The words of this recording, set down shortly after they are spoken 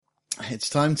It's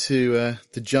time to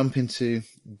jump into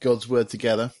God's Word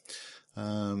together.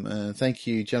 Thank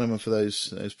you, gentlemen, for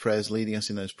those prayers, leading us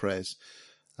in those prayers.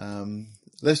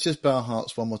 Let's just bow our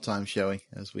hearts one more time, shall we,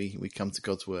 as we come to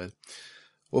God's Word.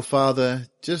 Well, Father,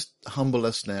 just humble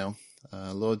us now.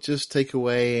 Lord, just take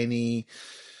away any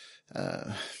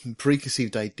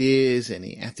preconceived ideas,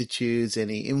 any attitudes,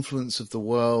 any influence of the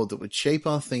world that would shape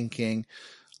our thinking,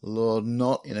 Lord,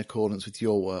 not in accordance with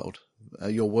your word,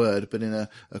 but in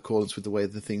accordance with the way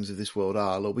the things of this world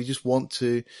are. Lord, we just want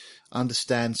to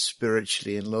understand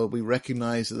spiritually, and Lord, we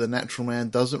recognize that the natural man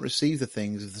doesn't receive the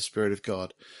things of the Spirit of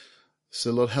God.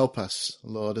 So Lord, help us,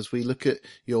 Lord, as we look at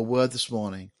your word this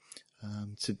morning,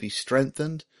 to be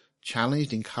strengthened,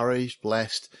 challenged, encouraged,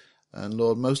 blessed, and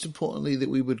Lord, most importantly, that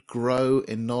we would grow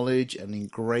in knowledge and in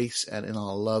grace and in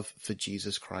our love for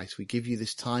Jesus Christ. We give you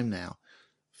this time now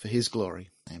for his glory.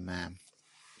 Amen.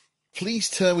 Please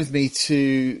turn with me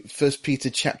to 1 Peter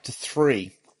chapter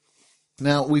 3.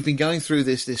 Now, we've been going through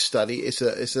this study. It's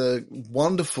a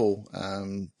wonderful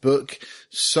book,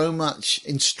 so much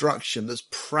instruction that's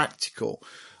practical,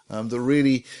 that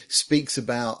really speaks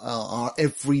about our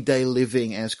everyday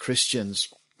living as Christians.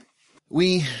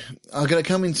 We are going to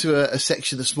come into a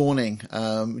section this morning,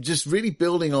 just really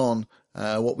building on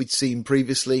what we'd seen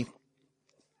previously.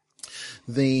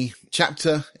 The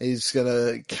chapter is going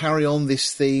to carry on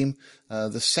this theme,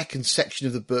 the second section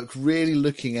of the book, really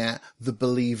looking at the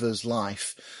believer's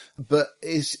life, but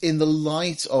is in the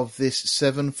light of this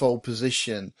sevenfold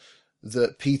position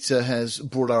that Peter has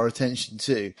brought our attention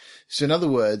to. So in other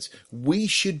words, we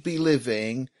should be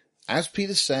living, as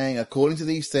Peter's saying, according to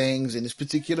these things in this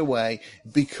particular way,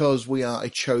 because we are a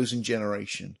chosen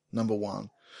generation, number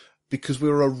one, because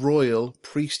we're a royal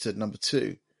priesthood, number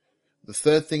two. The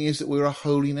third thing is that we're a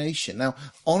holy nation. Now,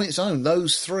 on its own,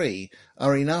 those three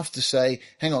are enough to say,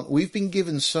 hang on, we've been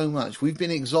given so much. We've been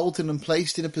exalted and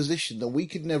placed in a position that we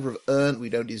could never have earned,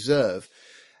 we don't deserve.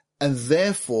 And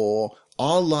therefore,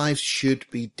 our lives should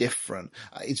be different.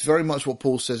 It's very much what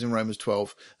Paul says in Romans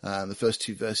 12, the first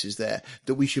two verses there,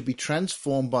 that we should be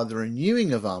transformed by the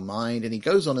renewing of our mind. And he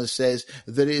goes on and says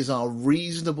that it is our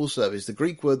reasonable service. The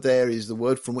Greek word there is the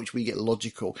word from which we get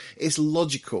logical. It's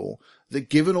logical that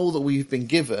given all that we've been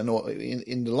given, or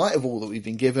in the light of all that we've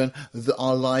been given, that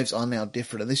our lives are now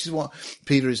different. And this is what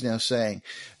Peter is now saying.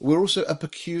 We're also a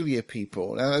peculiar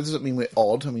people. Now, that doesn't mean we're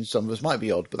odd. I mean, some of us might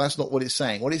be odd, but that's not what it's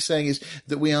saying. What it's saying is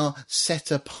that we are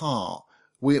set apart.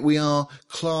 We are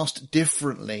classed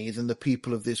differently than the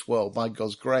people of this world by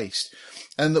God's grace,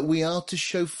 and that we are to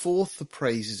show forth the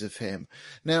praises of him.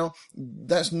 Now,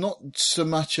 that's not so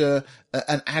much an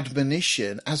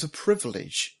admonition as a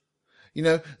privilege. You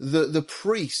know, the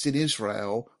priests in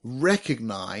Israel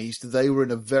recognized that they were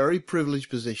in a very privileged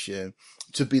position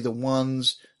to be the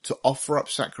ones to offer up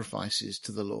sacrifices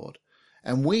to the Lord.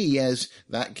 And we, as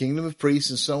that kingdom of priests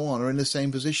and so on, are in the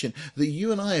same position, that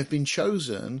you and I have been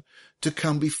chosen to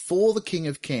come before the King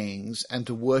of Kings and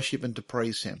to worship and to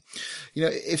praise him. You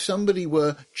know, if somebody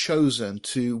were chosen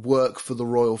to work for the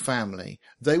royal family,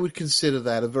 they would consider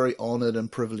that a very honored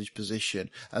and privileged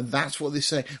position. And that's what they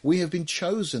say. We have been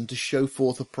chosen to show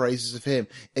forth the praises of him.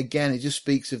 Again, it just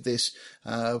speaks of this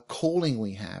calling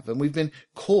we have. And we've been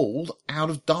called out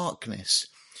of darkness.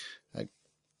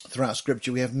 Throughout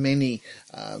Scripture, we have many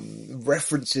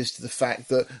references to the fact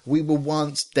that we were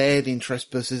once dead in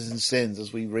trespasses and sins,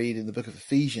 as we read in the book of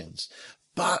Ephesians.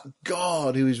 But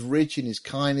God, who is rich in his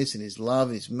kindness and his love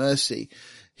and his mercy,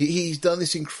 he's done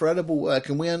this incredible work,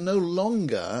 and we are no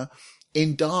longer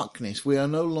in darkness. We are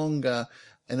no longer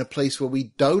in a place where we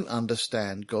don't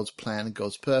understand God's plan and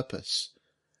God's purpose.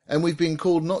 And we've been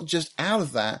called not just out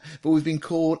of that, but we've been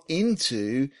called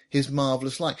into his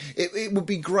marvelous light. It would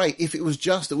be great if it was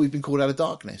just that we've been called out of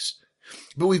darkness.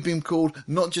 But we've been called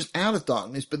not just out of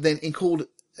darkness, but then called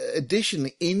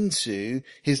additionally into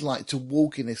his light, to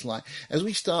walk in this light. As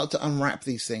we start to unwrap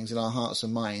these things in our hearts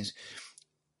and minds,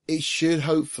 it should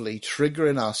hopefully trigger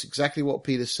in us exactly what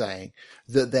Peter's saying,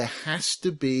 that there has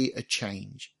to be a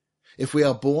change. If we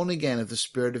are born again of the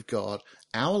Spirit of God,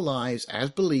 our lives as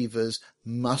believers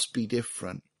must be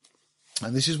different.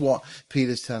 And this is what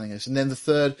Peter's telling us. And then the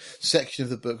third section of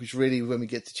the book, which really, when we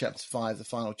get to chapter 5, the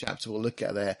final chapter we'll look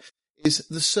at there, is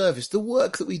the service, the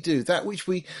work that we do, that which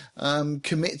we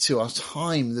commit to, our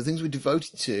time, the things we're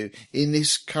devoted to in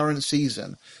this current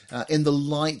season, in the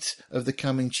light of the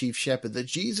coming chief shepherd, that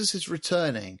Jesus is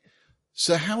returning.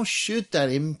 So how should that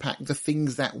impact the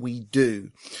things that we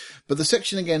do? But the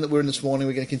section again that we're in this morning,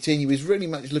 we're going to continue, is really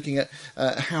much looking at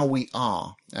how we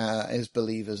are as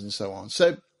believers and so on.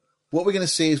 So what we're going to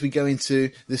see as we go into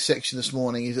this section this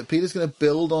morning is that Peter's going to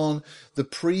build on the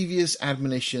previous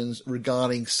admonitions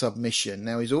regarding submission.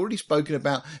 Now, he's already spoken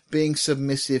about being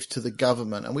submissive to the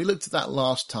government, and we looked at that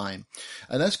last time.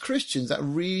 And as Christians, that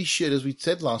really should, as we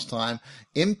said last time,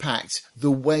 impact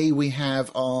the way we have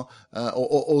our,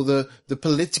 or the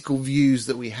political views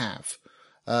that we have.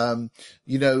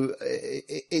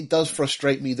 It does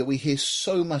frustrate me that we hear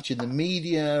so much in the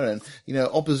media and,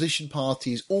 opposition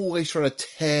parties always try to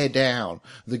tear down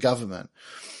the government.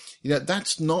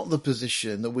 That's not the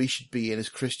position that we should be in as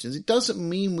Christians. It doesn't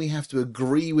mean we have to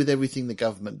agree with everything the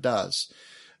government does,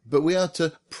 but we are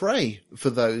to pray for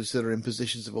those that are in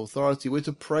positions of authority. We're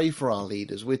to pray for our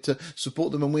leaders. We're to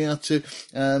support them, and we are to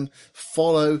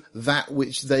follow that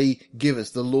which they give us,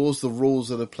 the laws, the rules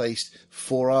that are placed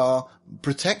for our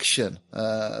protection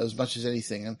as much as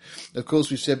anything. And of course,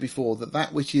 we've said before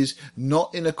that which is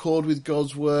not in accord with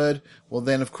God's word, well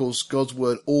then, of course, God's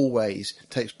word always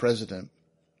takes precedent.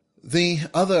 The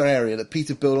other area that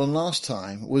Peter built on last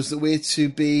time was that we're to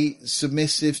be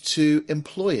submissive to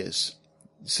employers.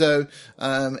 So,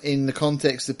 in the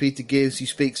context that Peter gives, he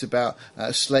speaks about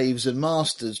slaves and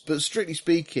masters, but strictly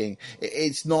speaking,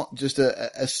 it's not just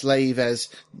a slave as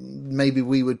maybe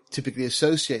we would typically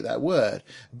associate that word,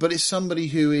 but it's somebody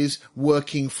who is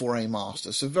working for a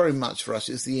master. So very much for us,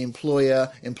 it's the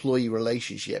employer-employee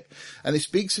relationship. And it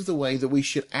speaks of the way that we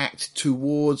should act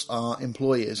towards our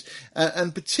employers,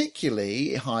 and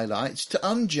particularly it highlights to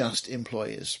unjust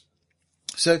employers.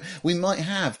 So we might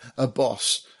have a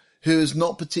boss who is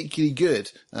not particularly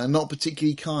good, not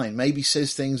particularly kind, maybe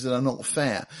says things that are not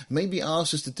fair, maybe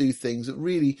asks us to do things that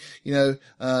really, it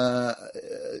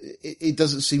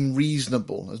doesn't seem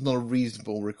reasonable. It's not a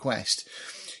reasonable request.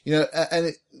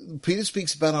 Peter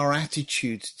speaks about our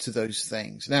attitude to those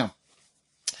things. Now,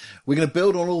 we're going to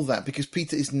build on all that because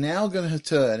Peter is now going to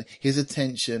turn his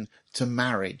attention to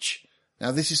marriage.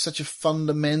 Now, this is such a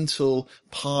fundamental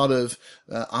part of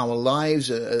our lives.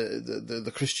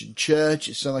 The Christian church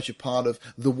is so much a part of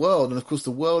the world. And of course, the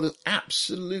world has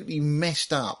absolutely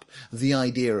messed up the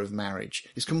idea of marriage.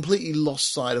 It's completely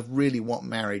lost sight of really what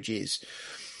marriage is.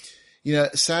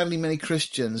 Sadly, many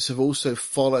Christians have also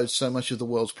followed so much of the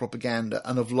world's propaganda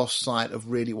and have lost sight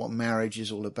of really what marriage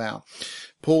is all about.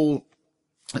 Paul,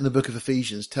 in the book of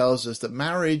Ephesians, tells us that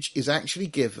marriage is actually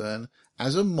given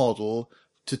as a model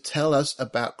to tell us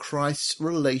about Christ's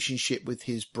relationship with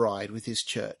his bride, with his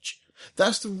church.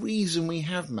 That's the reason we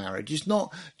have marriage. It's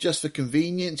not just for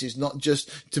convenience. It's not just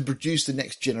to produce the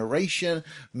next generation.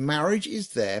 Marriage is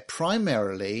there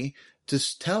primarily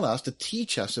to tell us, to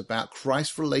teach us about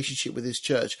Christ's relationship with his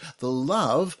church. The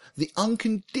love, the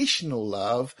unconditional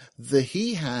love that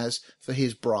he has for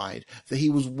his bride, that he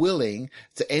was willing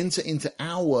to enter into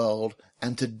our world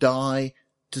and to die,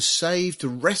 to save, to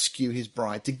rescue his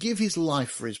bride, to give his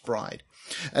life for his bride.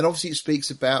 And obviously it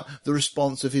speaks about the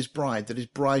response of his bride, that his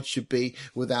bride should be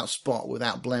without spot,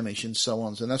 without blemish, and so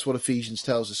on. And that's what Ephesians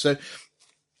tells us. So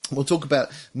we'll talk about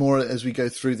more as we go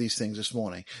through these things this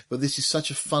morning. But this is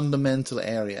such a fundamental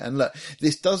area. And look,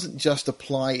 this doesn't just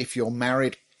apply if you're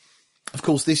married. Of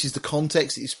course, this is the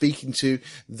context that he's speaking to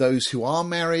those who are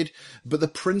married, but the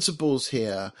principles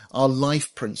here are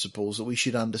life principles that we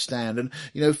should understand.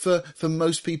 And, for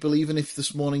most people, even if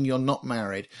this morning you're not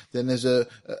married, then there's a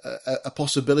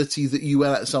possibility that you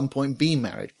will at some point be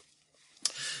married.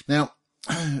 Now,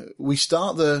 we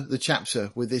start the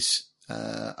chapter with this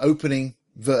opening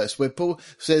verse where Paul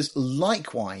says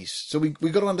likewise. So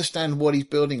we've got to understand what he's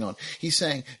building on. He's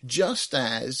saying, just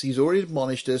as he's already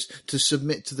admonished us to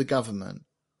submit to the government,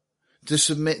 to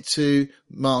submit to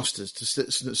masters,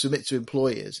 to submit to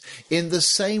employers, in the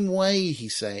same way,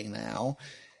 he's saying now,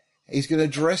 he's going to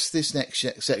address this next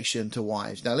section to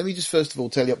wives. Now, let me just first of all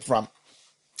tell you up front,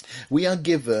 we are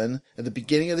given at the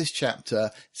beginning of this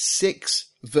chapter 6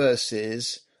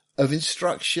 verses of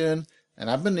instruction and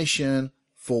admonition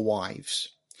for wives.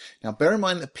 Now, bear in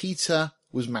mind that Peter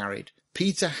was married.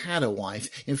 Peter had a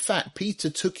wife. In fact,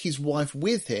 Peter took his wife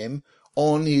with him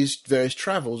on his various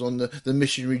travels, on the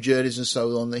missionary journeys and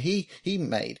so on that he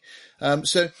made.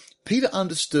 So Peter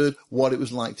understood what it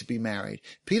was like to be married.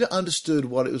 Peter understood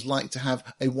what it was like to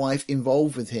have a wife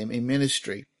involved with him in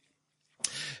ministry.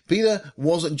 Peter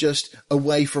wasn't just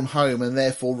away from home and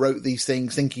therefore wrote these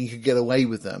things thinking he could get away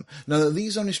with them. No,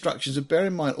 these are instructions. And bear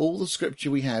in mind, all the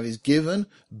scripture we have is given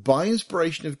by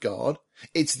inspiration of God.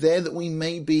 It's there that we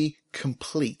may be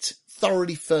complete.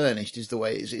 Thoroughly furnished is the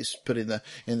way it's put in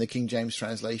the King James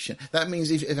translation. That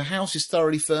means if a house is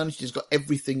thoroughly furnished, it's got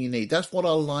everything you need. That's what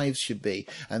our lives should be.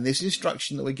 And this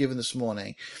instruction that we're given this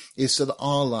morning is so that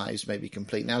our lives may be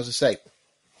complete. Now, as I say,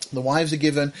 the wives are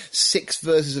given 6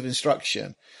 verses of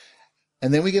instruction.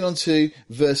 And then we get on to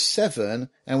verse 7,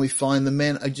 and we find the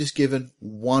men are just given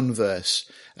one verse.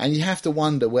 And you have to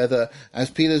wonder whether,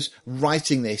 as Peter's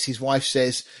writing this, his wife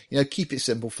says, keep it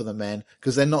simple for the men,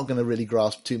 because they're not going to really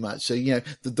grasp too much. So,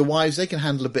 the wives, they can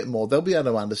handle a bit more. They'll be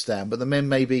able to understand, but the men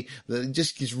maybe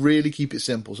just really keep it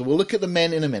simple. So we'll look at the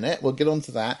men in a minute. We'll get on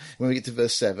to that when we get to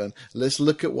verse 7. Let's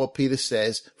look at what Peter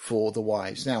says for the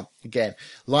wives. Now, again,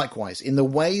 likewise, in the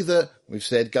way that we've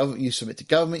said, you submit to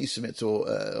government, you submit to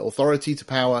authority, to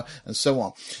power, and so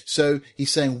on. So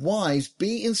he's saying, wives,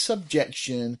 be in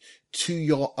subjection to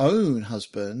your own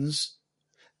husbands.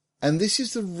 And this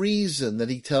is the reason that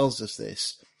he tells us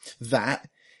this, that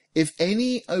if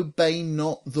any obey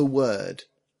not the word,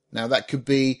 now that could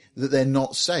be that they're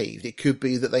not saved. It could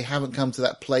be that they haven't come to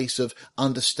that place of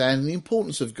understanding the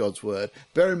importance of God's word.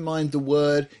 Bear in mind, the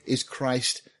word is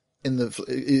Christ. Christ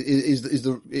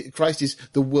is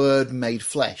the word made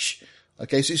flesh.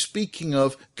 Okay, so speaking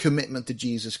of commitment to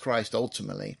Jesus Christ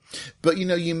ultimately. But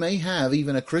you may have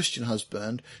even a Christian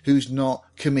husband who's not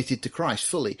committed to Christ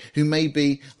fully, who may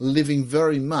be living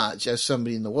very much as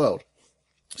somebody in the world.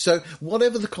 So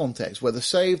whatever the context, whether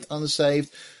saved,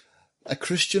 unsaved, a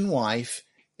Christian wife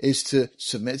is to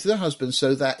submit to their husband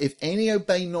so that if any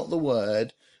obey not the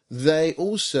word, they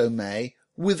also may,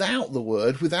 without the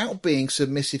word, without being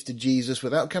submissive to Jesus,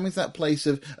 without coming to that place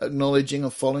of acknowledging or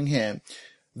following him,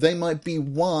 they might be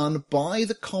won by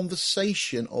the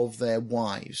conversation of their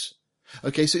wives.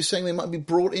 Okay, so it's saying they might be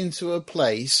brought into a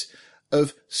place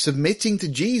of submitting to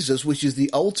Jesus, which is the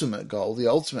ultimate goal, the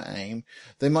ultimate aim.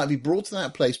 They might be brought to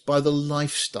that place by the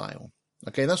lifestyle.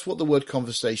 Okay, that's what the word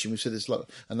conversation, we've said this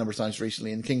a number of times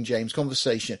recently in King James,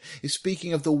 conversation is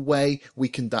speaking of the way we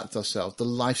conduct ourselves, the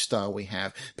lifestyle we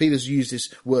have. Peter's used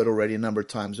this word already a number of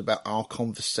times about our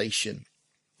conversation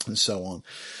and so on.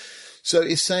 So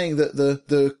it's saying that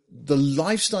the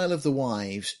lifestyle of the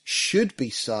wives should be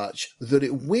such that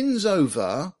it wins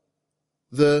over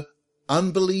the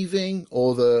unbelieving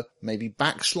or the maybe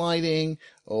backsliding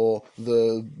or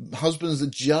the husbands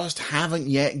that just haven't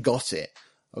yet got it.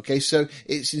 Okay, so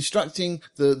it's instructing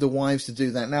the wives to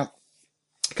do that. Now,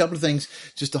 a couple of things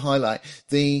just to highlight.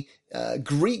 The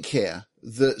Greek here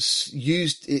that's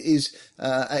used is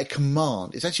a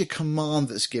command. It's actually a command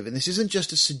that's given. This isn't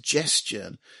just a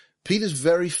suggestion. Peter's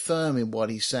very firm in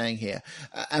what he's saying here.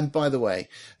 And by the way,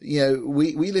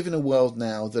 we live in a world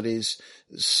now that is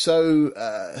so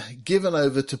given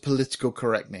over to political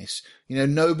correctness.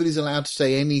 Nobody's allowed to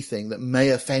say anything that may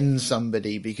offend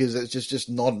somebody because it's just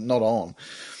not on.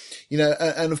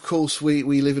 And of course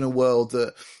we live in a world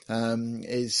that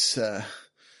is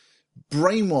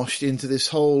brainwashed into this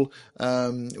whole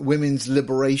women's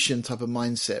liberation type of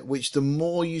mindset, which the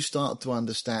more you start to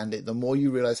understand it, the more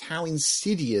you realize how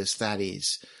insidious that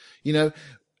is.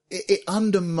 It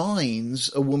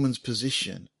undermines a woman's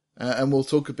position. And we'll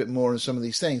talk a bit more on some of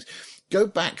these things. Go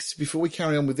back, before we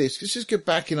carry on with this, let's just go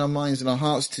back in our minds and our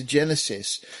hearts to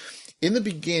Genesis. In the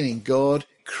beginning, God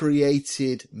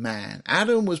created man.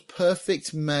 Adam was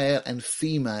perfect male and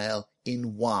female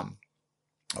in one.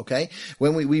 Okay,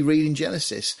 when we read in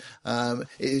Genesis,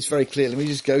 it's very clear. Let me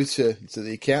just go to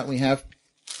the account we have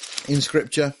in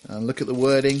Scripture and look at the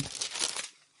wording.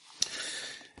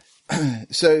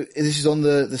 So this is on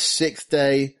the sixth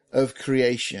day of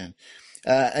creation.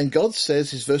 And God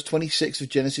says, is verse 26 of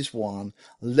Genesis 1,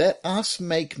 let us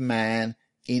make man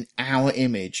in our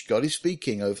image. God is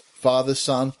speaking of Father,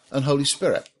 Son, and Holy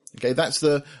Spirit. Okay, that's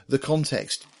the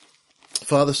context.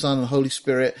 Father, Son, and Holy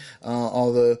Spirit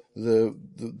are the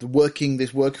working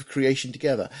this work of creation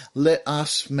together. Let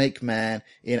us make man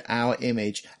in our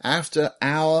image, after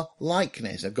our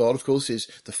likeness. Now, God, of course, is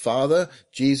the Father.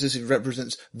 Jesus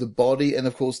represents the body, and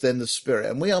of course, then the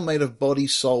Spirit. And we are made of body,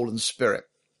 soul, and spirit.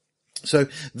 So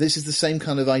this is the same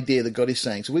kind of idea that God is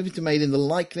saying. So we've been made in the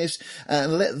likeness,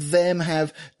 and let them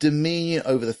have dominion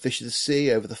over the fish of the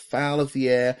sea, over the fowl of the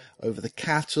air, over the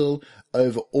cattle,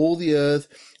 over all the earth,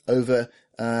 over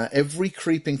every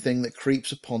creeping thing that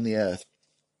creeps upon the earth.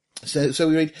 So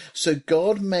we read, so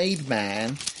God made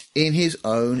man in his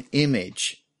own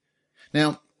image.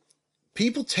 Now,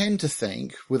 people tend to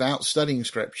think, without studying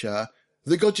Scripture,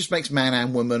 that God just makes man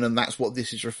and woman, and that's what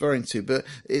this is referring to. But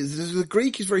the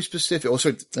Greek is very specific, or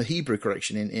sorry, the Hebrew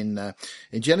correction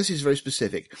in Genesis is very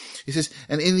specific. It says,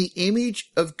 and in the image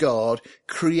of God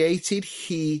created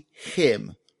he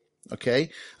him. Okay,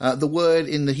 the word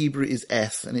in the Hebrew is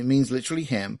eth, and it means literally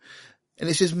him. And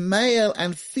it says male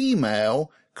and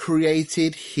female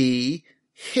created he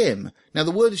him. Now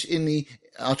the word in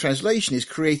our translation is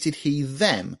created he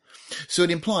them. So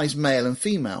it implies male and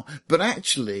female. But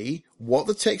actually, what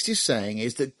the text is saying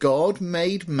is that God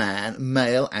made man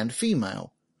male and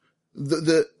female.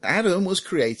 The Adam was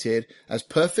created as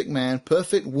perfect man,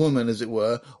 perfect woman, as it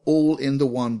were, all in the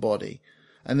one body.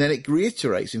 And then it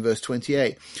reiterates in verse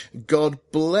 28, God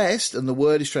blessed, and the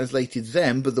word is translated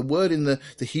them, but the word in the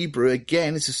Hebrew,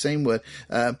 again, it's the same word.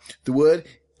 The word,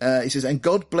 it says, and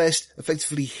God blessed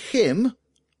effectively him,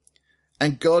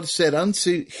 and God said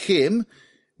unto him,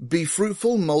 be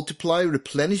fruitful, multiply,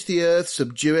 replenish the earth,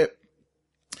 subdue it,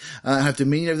 have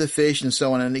dominion over the fish, and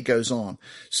so on, and it goes on.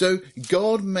 So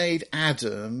God made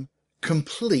Adam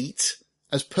complete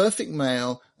as perfect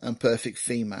male and perfect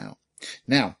female.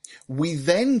 Now, we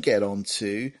then get on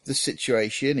to the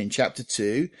situation in chapter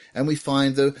 2, and we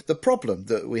find the problem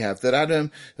that we have, that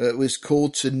Adam was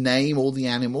called to name all the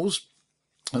animals.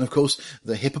 And of course,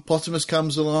 the hippopotamus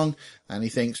comes along, and he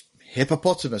thinks,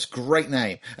 hippopotamus, great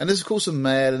name. And there's of course a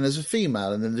male and there's a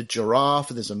female, and then the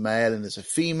giraffe, and there's a male and there's a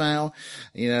female,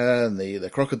 and the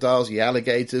crocodiles, the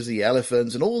alligators, the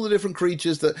elephants, and all the different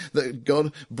creatures that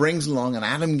God brings along, and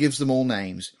Adam gives them all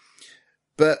names.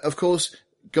 But of course,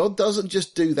 God doesn't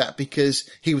just do that because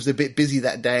he was a bit busy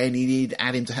that day and he needed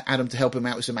Adam to help him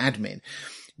out with some admin.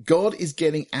 God is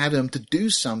getting Adam to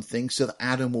do something so that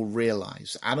Adam will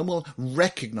realize, Adam will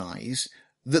recognize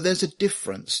that there's a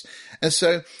difference. And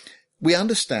so we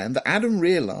understand that Adam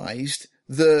realized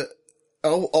that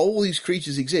all these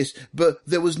creatures exist, but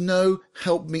there was no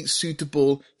helpmeet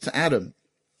suitable to Adam.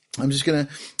 I'm just going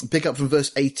to pick up from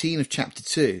verse 18 of chapter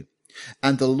 2.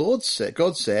 And the Lord said,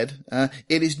 God said,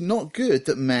 it is not good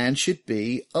that man should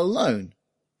be alone.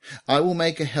 I will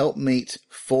make a helpmeet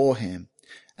for him.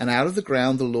 And out of the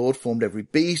ground the Lord formed every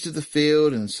beast of the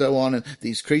field, and so on. And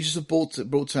these creatures are brought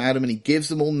to Adam, and he gives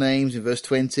them all names in verse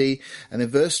 20. And in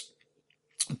verse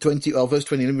 20, verse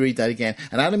 20, let me read that again.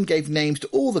 And Adam gave names to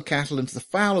all the cattle, and to the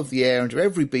fowl of the air, and to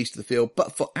every beast of the field.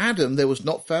 But for Adam there was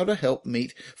not found a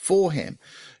helpmeet for him.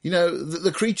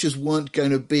 The creatures weren't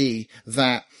going to be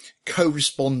that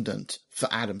co-respondent for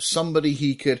Adam, somebody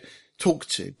he could talk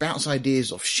to, bounce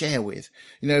ideas off, share with.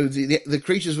 The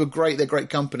creatures were great. They're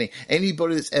great company.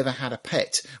 Anybody that's ever had a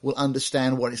pet will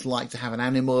understand what it's like to have an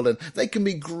animal, and they can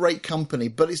be great company,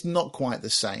 but it's not quite the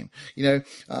same.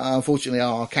 Unfortunately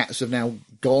our cats have now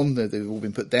gone. They've all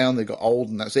been put down. They've got old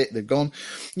and that's it. They've gone.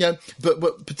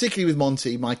 But particularly with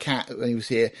Monty, my cat, when he was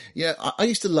here, I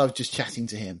used to love just chatting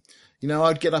to him.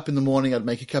 I'd get up in the morning, I'd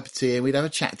make a cup of tea, and we'd have a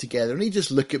chat together, and he'd just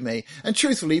look at me. And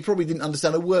truthfully, he probably didn't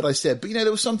understand a word I said, but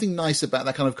there was something nice about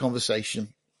that kind of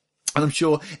conversation. And I'm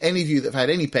sure any of you that have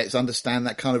had any pets understand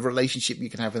that kind of relationship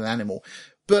you can have with an animal.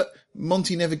 But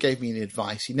Monty never gave me any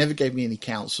advice. He never gave me any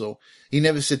counsel. He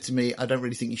never said to me, I don't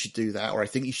really think you should do that, or I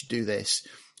think you should do this.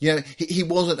 He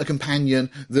wasn't a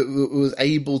companion that was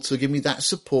able to give me that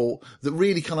support that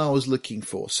really kind of I was looking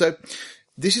for. So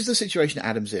this is the situation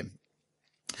Adam's in.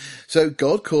 So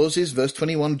God causes, verse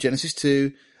 21 of Genesis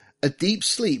 2, a deep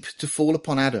sleep to fall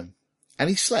upon Adam. And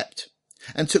he slept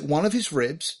and took one of his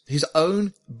ribs, his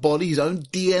own body, his own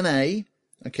DNA,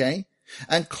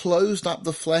 and closed up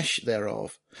the flesh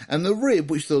thereof. And the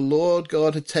rib which the Lord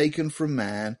God had taken from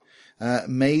man,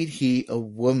 made he a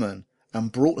woman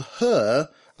and brought her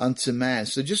unto man.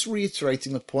 So just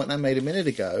reiterating the point I made a minute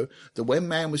ago, that when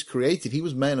man was created, he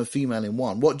was male and female in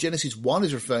one. What Genesis 1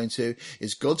 is referring to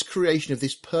is God's creation of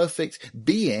this perfect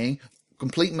being,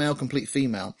 complete male, complete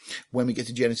female. When we get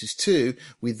to Genesis 2,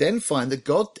 we then find that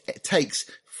God takes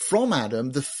from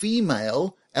Adam the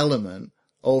female element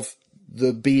of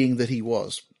the being that he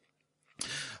was.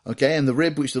 And the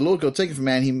rib which the Lord God taken from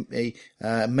man, he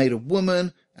made a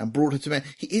woman and brought her to man.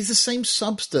 He is the same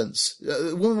substance.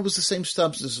 The woman was the same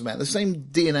substance as man, the same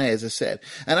DNA, as I said.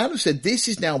 And Adam said, this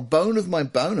is now bone of my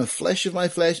bone and flesh of my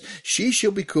flesh. She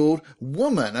shall be called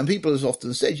woman. And people have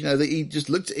often said, that he just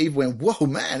looked at Eve and went, whoa,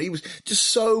 man, he was just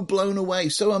so blown away,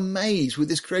 so amazed with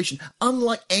this creation,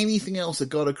 unlike anything else that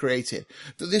God had created.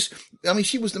 That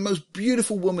she was the most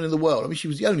beautiful woman in the world. She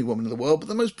was the only woman in the world, but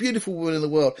the most beautiful woman in the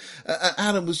world.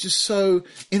 Adam was just so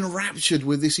enraptured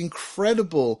with this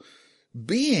incredible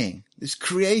being, this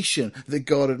creation that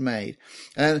God had made.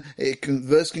 And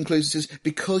verse concludes and says,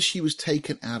 because she was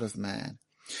taken out of man.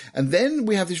 And then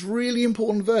we have this really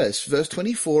important verse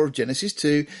 24 of Genesis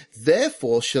 2,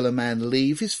 therefore shall a man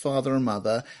leave his father and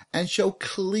mother and shall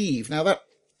cleave. Now that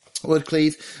word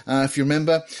cleave, if you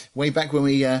remember way back when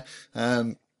we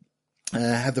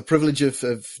had the privilege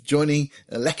of joining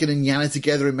Lecken and Yana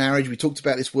together in marriage. We talked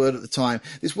about this word at the time.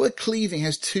 This word cleaving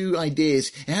has two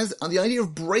ideas. It has the idea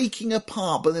of breaking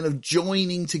apart, but then of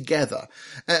joining together.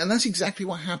 And that's exactly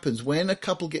what happens when a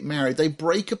couple get married. They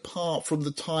break apart from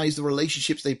the ties, the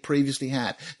relationships they previously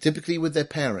had, typically with their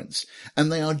parents,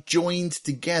 and they are joined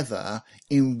together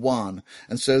in one.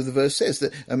 And so the verse says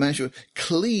that a man shall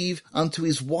cleave unto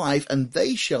his wife, and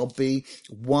they shall be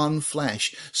one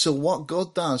flesh. So what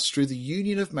God does through the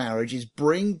union of marriage is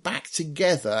bring back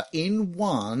together in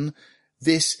one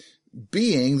this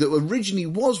being that originally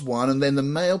was one, and then the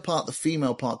male part, the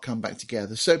female part come back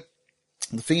together. So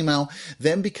the female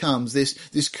then becomes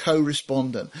this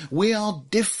co-respondent. We are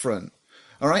different.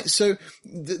 All right. So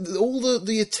all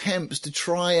the attempts to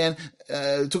try and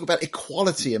talk about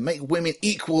equality and make women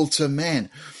equal to men,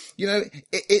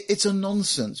 it's a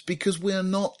nonsense, because we are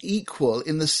not equal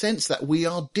in the sense that we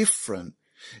are different.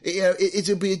 It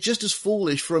would be just as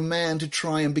foolish for a man to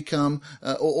try and become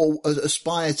or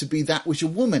aspire to be that which a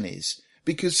woman is,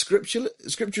 because Scripture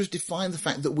has defined the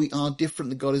fact that we are different,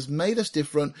 that God has made us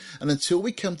different, and until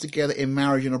we come together in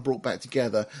marriage and are brought back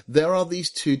together, there are these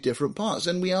two different parts,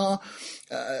 and we are,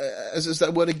 as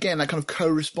that word again, that kind of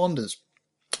co-respondence.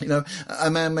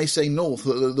 A man may say north,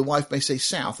 the wife may say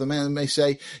south. The man may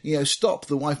say, stop,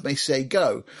 the wife may say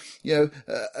go.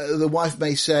 The wife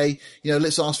may say,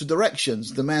 let's ask for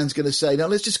directions. The man's going to say, no,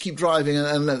 let's just keep driving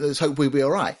and let's hope we'll be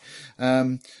all right.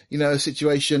 A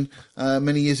situation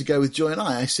many years ago with Joy and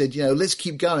I said, let's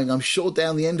keep going. I'm sure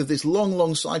down the end of this long,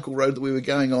 long cycle road that we were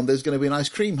going on, there's going to be an ice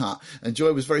cream hut. And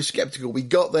Joy was very skeptical. We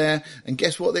got there, and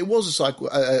guess what? There was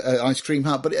a ice cream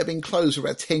hut, but it had been closed for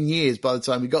about 10 years by the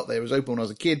time we got there. It was open when I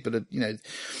was a kid, but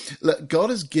look, God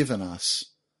has given us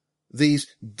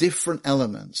these different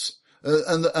elements,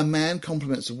 and a man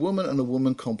complements a woman and a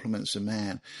woman complements a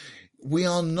man. We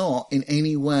are not in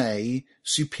any way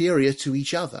superior to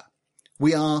each other.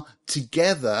 We are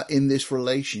together in this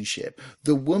relationship.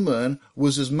 The woman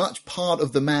was as much part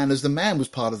of the man as the man was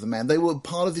part of the man. They were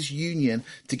part of this union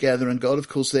together, and God, of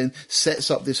course, then sets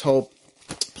up this whole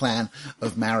plan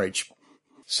of marriage.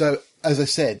 So, as I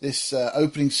said, this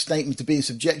opening statement to be in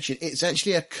subjection, it's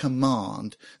actually a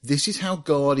command. This is how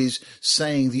God is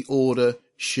saying the order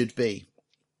should be.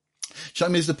 Chuck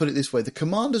Missler put it this way: the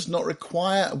command does not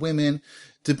require women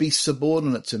to be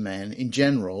subordinate to men in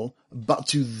general, but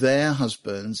to their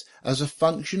husbands as a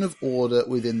function of order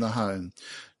within the home.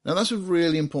 Now, that's a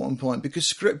really important point, because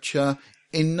Scripture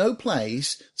in no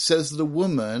place says that a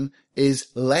woman is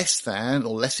less than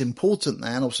or less important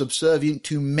than or subservient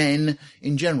to men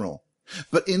in general.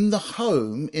 But in the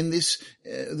home, in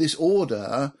this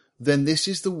order, then this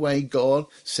is the way God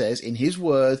says in his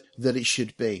word that it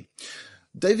should be.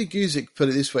 David Guzik put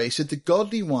it this way. He said, the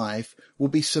godly wife will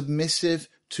be submissive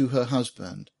to her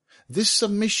husband. This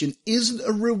submission isn't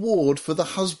a reward for the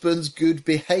husband's good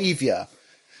behavior.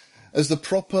 As the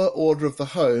proper order of the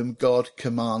home, God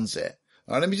commands it.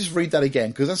 All right, let me just read that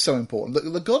again, because that's so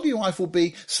important. The godly wife will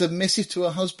be submissive to her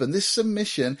husband. This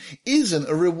submission isn't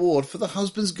a reward for the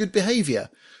husband's good behavior.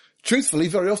 Truthfully,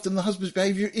 very often the husband's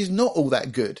behavior is not all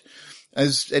that good,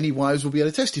 as any wives will be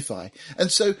able to testify.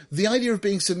 And so the idea of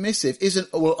being submissive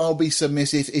isn't, well, I'll be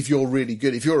submissive if you're really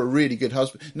good, if you're a really good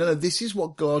husband. No, this is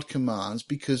what God commands,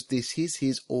 because this is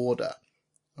his order.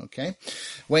 Okay?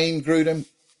 Wayne Grudem,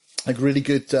 a really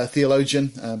good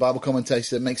theologian, Bible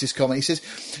commentator, makes this comment. He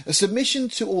says, a submission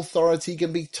to authority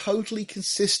can be totally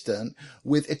consistent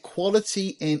with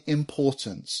equality in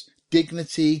importance,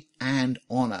 dignity, and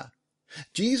honor.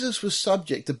 Jesus was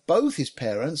subject to both his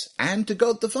parents and to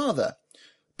God the Father,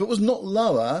 but was not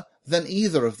lower than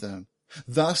either of them.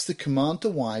 Thus, the command to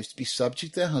wives to be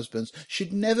subject to their husbands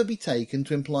should never be taken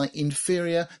to imply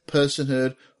inferior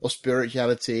personhood or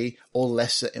spirituality or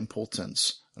lesser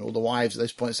importance. And all the wives at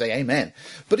this point say amen.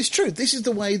 But it's true. This is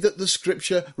the way that the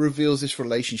Scripture reveals this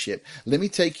relationship. Let me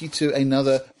take you to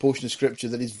another portion of Scripture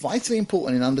that is vitally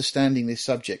important in understanding this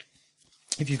subject.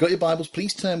 If you've got your Bibles,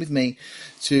 please turn with me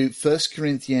to 1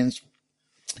 Corinthians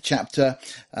chapter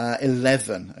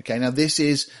 11. Okay, now this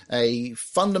is a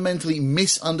fundamentally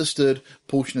misunderstood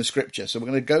portion of Scripture. So we're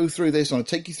going to go through this. I'm going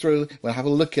to take you through. We'll have a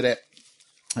look at it,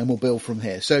 and we'll build from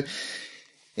here. So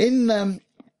in 1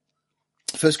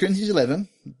 Corinthians 11,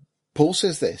 Paul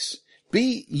says this: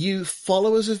 be you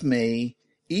followers of me,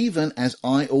 even as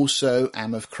I also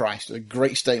am of Christ. A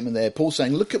great statement there. Paul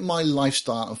saying, look at my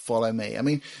lifestyle and follow me. I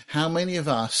mean, how many of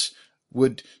us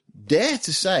would dare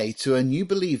to say to a new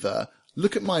believer,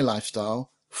 look at my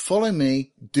lifestyle, follow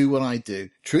me, do what I do?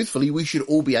 Truthfully, we should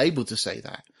all be able to say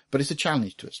that, but it's a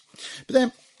challenge to us. But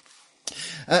then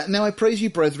Now I praise you,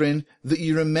 brethren, that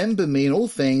you remember me in all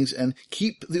things and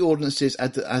keep the ordinances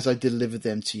as I delivered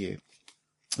them to you.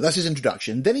 That's his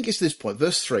introduction. Then he gets to this point,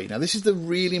 verse 3. Now this is the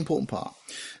really important part.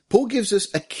 Paul gives us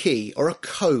a key or a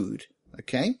code,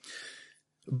 okay?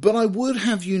 But I would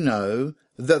have you know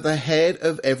that the head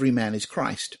of every man is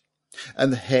Christ,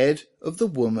 and the head of the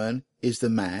woman is the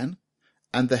man,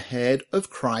 and the head of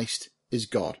Christ is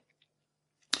God.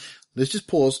 Let's just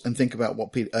pause and think about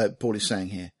what Paul is saying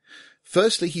here.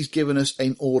 Firstly, he's given us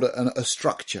an order and a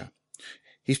structure.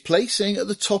 He's placing at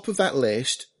the top of that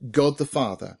list God the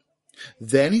Father.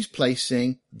 Then he's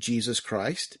placing Jesus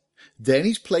Christ. Then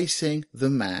he's placing the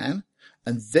man.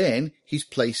 And then he's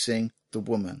placing the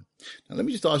woman. Now, let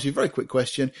me just ask you a very quick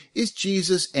question. Is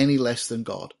Jesus any less than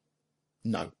God?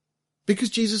 No. Because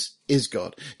Jesus is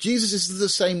God. Jesus is the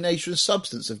same nature and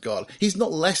substance of God. He's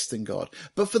not less than God.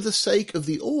 But for the sake of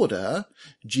the order,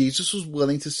 Jesus was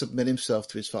willing to submit himself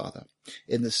to his Father.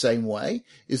 In the same way,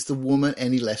 is the woman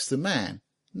any less than man?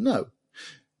 No.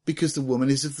 Because the woman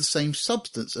is of the same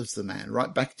substance as the man.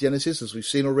 Right back in Genesis, as we've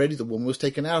seen already, the woman was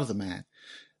taken out of the man.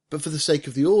 But for the sake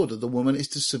of the order, the woman is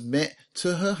to submit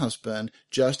to her husband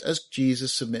just as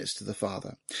Jesus submits to the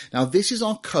Father. Now, this is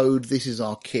our code. This is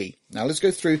our key. Now, let's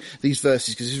go through these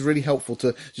verses because this is really helpful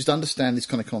to just understand this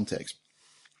kind of context.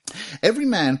 Every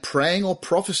man praying or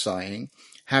prophesying,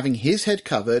 having his head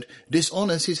covered,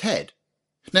 dishonors his head.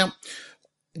 Now,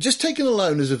 just taken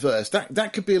alone as a verse,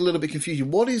 that could be a little bit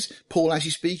confusing. What is Paul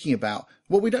actually speaking about?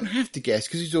 Well, we don't have to guess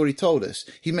because he's already told us.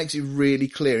 He makes it really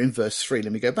clear in verse 3.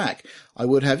 Let me go back. I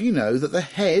would have you know that the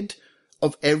head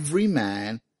of every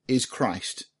man is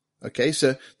Christ. Okay,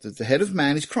 so the head of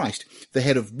man is Christ. The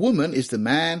head of woman is the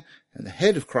man, and the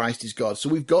head of Christ is God. So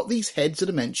we've got these heads that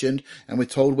are mentioned, and we're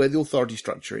told where the authority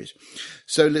structure is.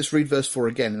 So let's read verse 4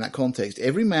 again in that context.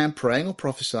 Every man praying or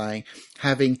prophesying,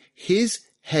 having his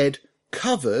head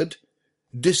covered,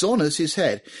 dishonors his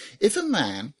head. If a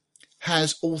man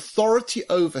has authority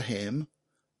over him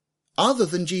other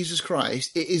than Jesus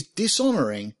Christ, it is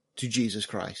dishonoring to Jesus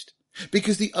Christ.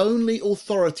 Because the only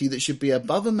authority that should be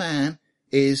above a man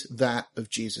is that of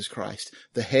Jesus Christ.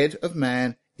 The head of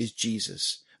man is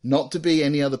Jesus. Not to be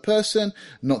any other person,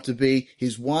 not to be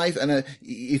his wife. And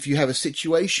if you have a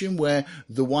situation where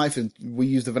the wife, and we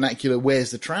use the vernacular,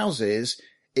 wears the trousers,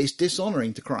 it's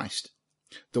dishonoring to Christ.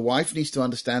 The wife needs to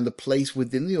understand the place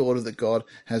within the order that God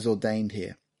has ordained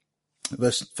here.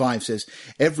 Verse 5 says,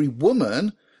 every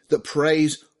woman that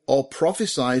prays or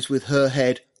prophesies with her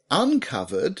head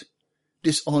uncovered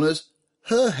dishonors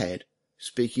her head.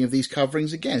 Speaking of these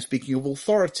coverings again, speaking of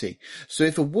authority. So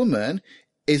if a woman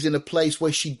is in a place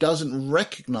where she doesn't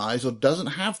recognize or doesn't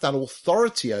have that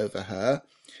authority over her,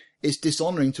 it's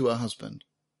dishonoring to her husband.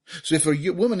 So if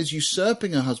a woman is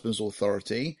usurping her husband's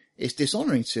authority, it's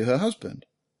dishonoring to her husband,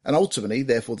 and ultimately,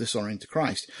 therefore, dishonoring to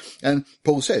Christ. And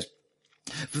Paul says,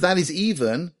 for that is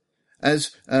even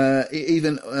if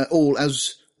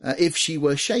she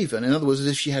were shaven. In other words, as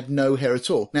if she had no hair at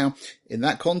all. Now, in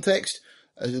that context,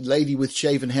 a lady with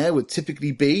shaven hair would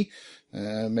typically be,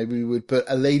 maybe we would put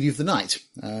a lady of the night,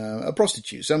 a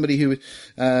prostitute, somebody who would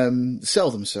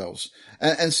sell themselves.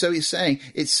 And so he's saying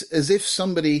it's as if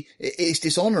somebody is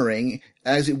dishonoring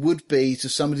as it would be to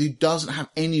somebody who doesn't have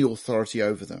any authority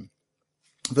over them.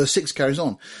 Verse 6 carries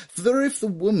on. For if the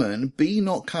woman be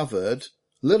not covered,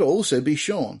 let her also be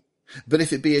shorn. But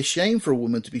if it be a shame for a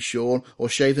woman to be shorn or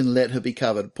shaven, let her be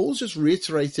covered. Paul's just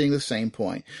reiterating the same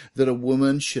point, that a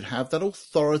woman should have that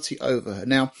authority over her.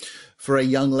 Now, for a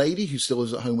young lady who still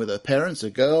is at home with her parents, a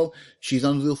girl, she's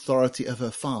under the authority of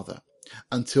her father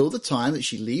until the time that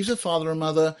she leaves her father and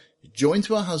mother, joined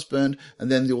to her husband, and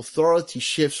then the authority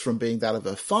shifts from being that of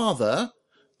her father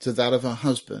to that of her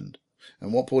husband.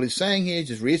 And what Paul is saying here,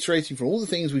 just reiterating from all the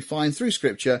things we find through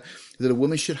Scripture, that a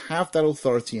woman should have that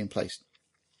authority in place.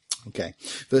 Okay,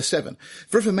 verse 7.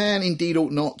 For a man indeed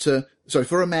ought not to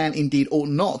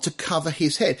cover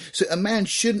his head. So a man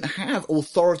shouldn't have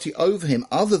authority over him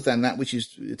other than that which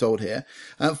is told here,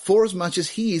 for as much as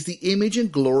he is the image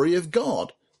and glory of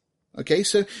God. Okay,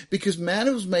 so because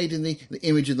man was made in the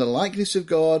image and the likeness of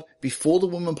God before the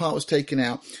woman part was taken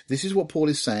out, this is what Paul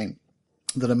is saying.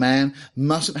 That a man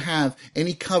mustn't have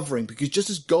any covering, because just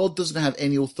as God doesn't have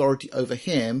any authority over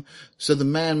him, so the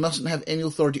man mustn't have any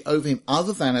authority over him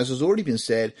other than, as has already been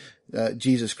said,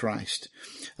 Jesus Christ.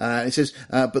 It says,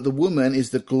 but the woman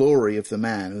is the glory of the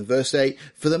man. And verse 8,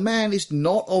 for the man is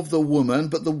not of the woman,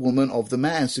 but the woman of the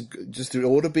man. So just the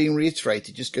order being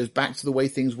reiterated just goes back to the way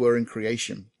things were in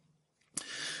creation.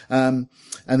 And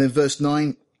then verse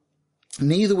 9,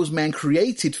 neither was man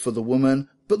created for the woman,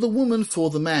 but the woman for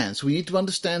the man. So we need to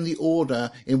understand the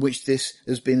order in which this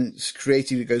has been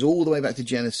created. It goes all the way back to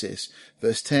Genesis.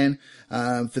 Verse 10,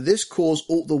 for this cause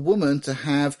ought the woman to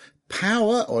have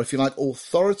power, or if you like,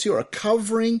 authority, or a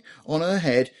covering on her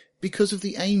head because of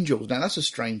the angels. Now that's a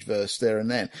strange verse there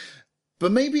and then.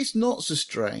 But maybe it's not so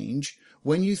strange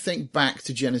when you think back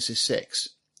to Genesis 6.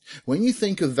 When you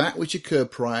think of that which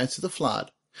occurred prior to the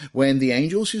flood, when the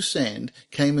angels who sinned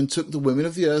came and took the women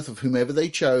of the earth of whomever they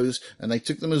chose, and they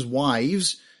took them as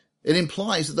wives, it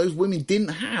implies that those women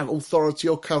didn't have authority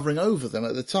or covering over them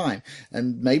at the time.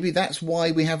 And maybe that's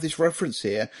why we have this reference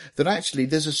here, that actually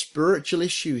there's a spiritual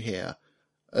issue here,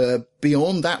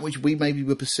 beyond that which we maybe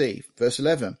would perceive. Verse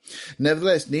 11,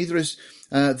 nevertheless, neither is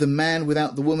the man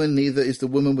without the woman, neither is the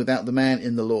woman without the man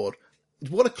in the Lord.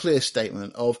 What a clear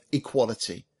statement of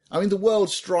equality. I mean, the world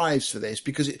strives for this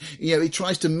because it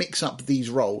tries to mix up these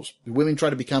roles. Women try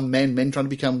to become men, men try to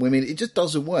become women. It just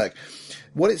doesn't work.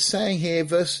 What it's saying here,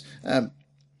 verse 11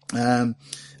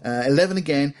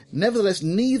 again, nevertheless,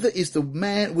 neither is the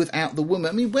man without the woman.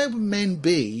 I mean, where would men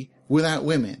be without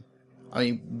women? I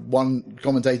mean, one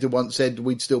commentator once said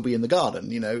we'd still be in the garden,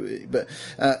 but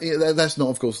that's not,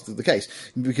 of course, the case,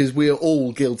 because we are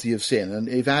all guilty of sin. And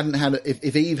if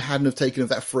Eve hadn't have taken of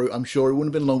that fruit, I'm sure it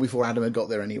wouldn't have been long before Adam had got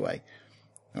there anyway.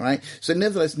 All right. So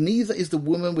nevertheless, neither is the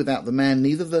woman without the man,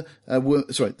 neither the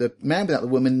man without the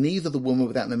woman, neither the woman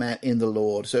without the man in the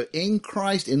Lord. So in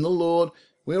Christ, in the Lord,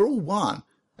 we're all one.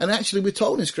 And actually, we're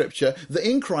told in Scripture that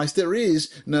in Christ there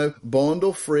is no bond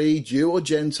or free, Jew or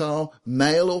Gentile,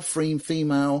 male or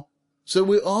female. So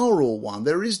we are all one.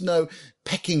 There is no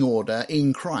pecking order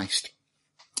in Christ.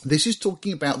 This is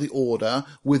talking about the order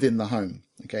within the home.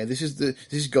 Okay, this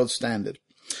is God's standard.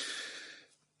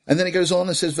 And then it goes on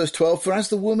and says, verse 12, for as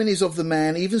the woman is of the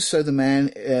man, even so the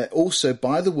man also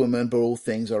by the woman, but all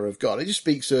things are of God. It just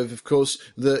speaks of course,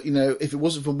 that, if it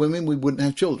wasn't for women, we wouldn't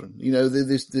have children.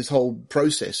 This whole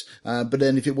process. But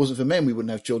then if it wasn't for men, we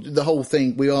wouldn't have children. The whole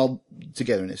thing, we are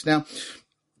together in this. Now,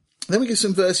 then we get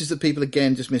some verses that people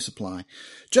again just misapply.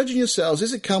 Judging yourselves,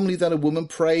 is it comely that a woman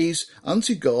prays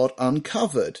unto God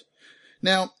uncovered?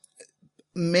 Now,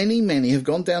 many have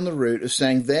gone down the route of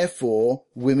saying, therefore,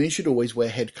 women should always wear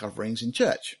head coverings in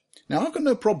church. Now, I've got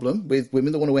no problem with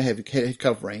women that want to wear head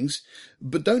coverings,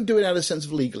 but don't do it out of a sense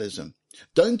of legalism.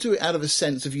 Don't do it out of a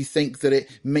sense of you think that it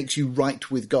makes you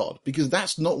right with God, because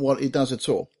that's not what it does at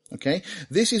all. Okay?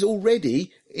 This is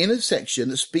already in a section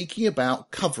that's speaking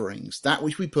about coverings, that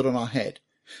which we put on our head.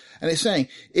 And it's saying,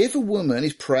 if a woman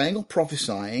is praying or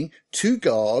prophesying to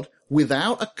God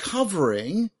without a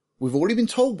covering, we've already been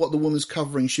told what the woman's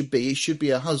covering should be. It should be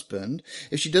her husband.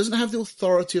 If she doesn't have the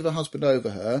authority of her husband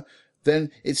over her, then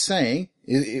it's saying,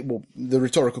 the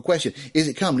rhetorical question, is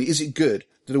it comely? Is it good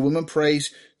that a woman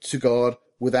prays to God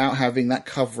without having that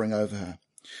covering over her?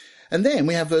 And then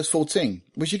we have verse 14,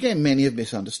 which again many have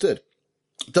misunderstood.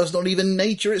 Does not even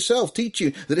nature itself teach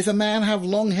you that if a man have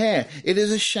long hair, it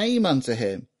is a shame unto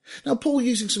him? Now, Paul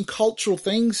using some cultural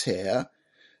things here,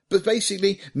 but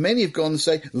basically, many have gone and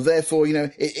say, therefore,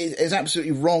 it's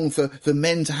absolutely wrong for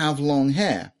men to have long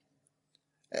hair.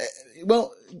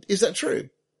 Well, is that true?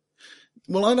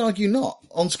 Well, I'd argue not,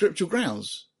 on scriptural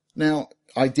grounds. Now,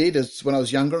 I did, when I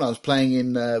was younger and I was playing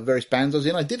in various bands I was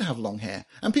in, I did have long hair.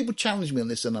 And people challenged me on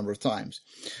this a number of times.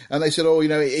 And they said,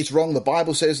 it's wrong. The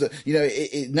Bible says that,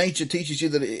 nature teaches you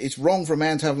that it's wrong for a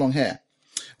man to have long hair.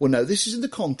 Well, no, this is in the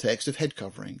context of head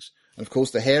coverings. And of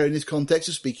course, the hair in this context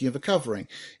is speaking of a covering.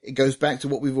 It goes back to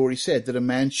what we've already said, that a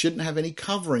man shouldn't have any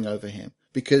covering over him,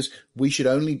 because we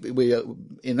are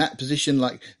in that position,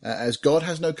 as God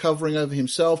has no covering over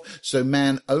himself, so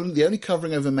the only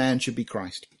covering over man should be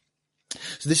Christ.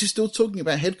 So this is still talking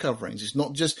about head coverings. It's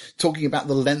not just talking about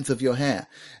the length of your hair.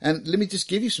 And let me just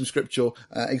give you some scriptural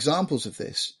examples of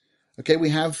this. Okay, we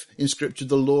have in scripture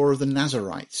the law of the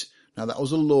Nazarites. Now, that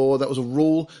was a law, that was a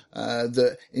rule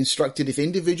that instructed if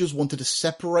individuals wanted to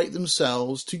separate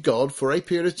themselves to God for a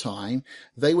period of time,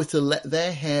 they were to let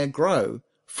their hair grow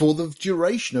for the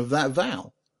duration of that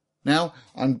vow. Now,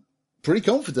 I'm pretty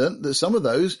confident that some of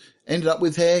those ended up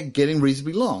with hair getting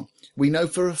reasonably long. We know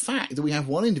for a fact that we have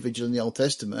one individual in the Old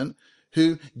Testament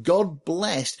who God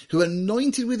blessed, who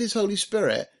anointed with his Holy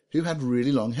Spirit, who had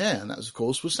really long hair, and that, of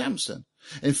course, was Samson.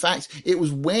 In fact, it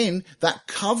was when that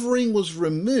covering was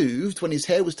removed, when his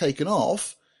hair was taken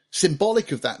off,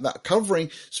 symbolic of that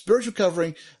covering, spiritual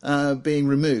covering being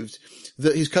removed,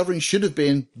 that his covering should have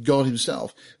been God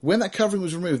himself. When that covering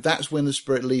was removed, that's when the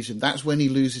Spirit leaves him. That's when he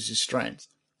loses his strength.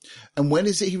 And when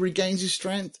is it he regains his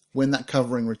strength? When that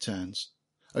covering returns.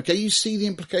 Okay, you see the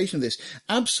implication of this.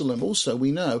 Absalom also,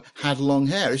 we know, had long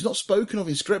hair. It's not spoken of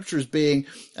in scripture as being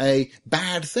a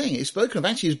bad thing. It's spoken of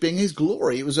actually as being his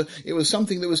glory. It was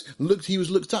something that he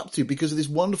was looked up to because of this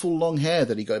wonderful long hair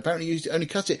that he got. Apparently he used to only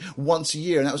cut it once a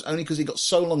year, and that was only because it got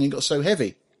so long and got so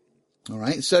heavy. All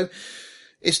right, so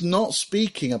it's not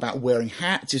speaking about wearing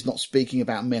hats. It's not speaking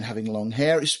about men having long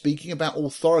hair. It's speaking about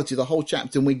authority, the whole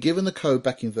chapter. And we're given the code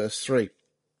back in verse 3.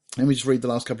 Let me just read the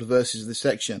last couple of verses of this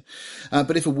section.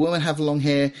 But if a woman have long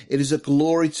hair, it is a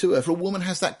glory to her. If a woman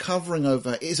has that covering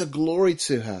over her, it is a glory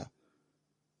to her.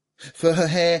 For her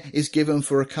hair is given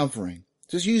for a covering.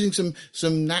 Just using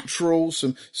some natural,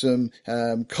 some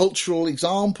cultural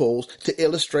examples to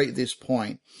illustrate this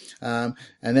point. And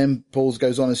then Paul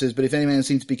goes on and says, but if any man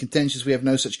seems to be contentious, we have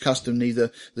no such custom,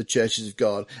 neither the churches of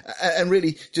God. And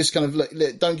really just kind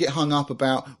of don't get hung up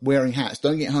about wearing hats.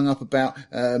 Don't get hung up about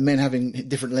men having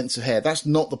different lengths of hair. That's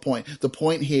not the point. The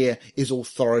point here is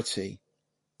authority.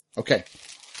 Okay.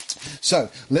 So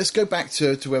let's go back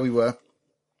to where we were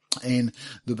in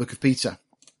the book of Peter.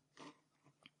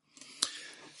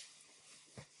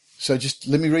 So just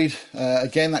let me read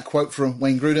again that quote from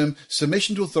Wayne Grudem.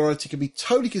 Submission to authority can be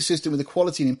totally consistent with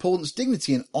equality and importance,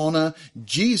 dignity and honour.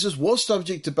 Jesus was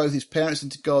subject to both his parents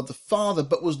and to God the Father,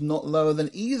 but was not lower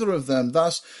than either of them.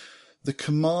 Thus, the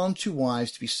command to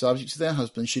wives to be subject to their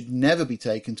husbands should never be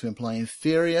taken to imply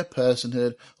inferior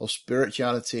personhood or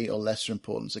spirituality or lesser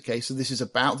importance. Okay, so this is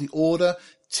about the order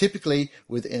typically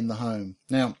within the home.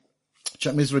 Now,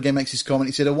 Chuck Missler again makes his comment.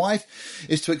 He said, a wife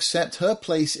is to accept her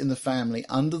place in the family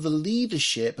under the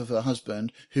leadership of her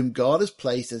husband, whom God has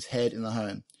placed as head in the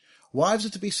home. Wives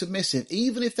are to be submissive,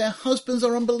 even if their husbands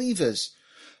are unbelievers,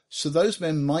 so those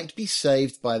men might be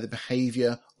saved by the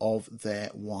behaviour of their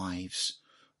wives.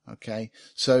 Okay,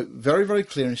 so very, very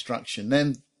clear instruction.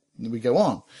 Then we go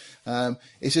on.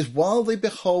 It says, while they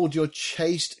behold your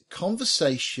chaste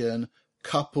conversation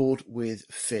coupled with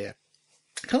fear.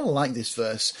 I kind of like this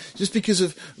verse just because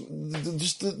of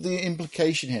the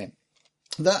implication here.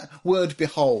 That word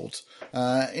behold,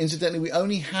 incidentally, we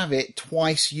only have it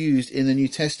twice used in the New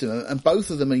Testament, and both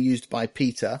of them are used by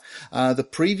Peter. The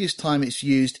previous time it's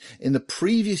used in the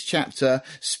previous chapter,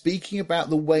 speaking about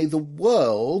the way the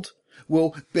world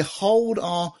will behold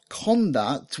our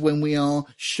conduct when we are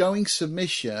showing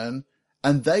submission,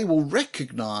 and they will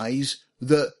recognize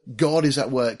that God is at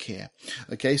work here.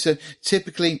 Okay, so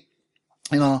typically,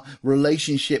 in our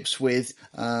relationships with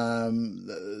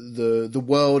the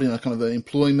world, in a kind of an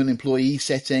employee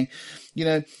setting, you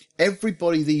know,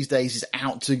 everybody these days is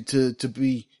out to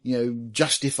be, you know,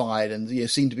 justified and, you know,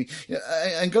 seem to be, you know,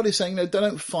 and God is saying, no,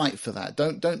 don't fight for that.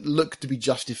 Don't look to be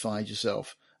justified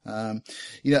yourself. You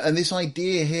know, and this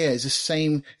idea here is the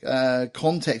same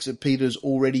context that Peter's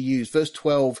already used. Verse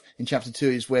 12 in chapter 2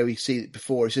 is where we see it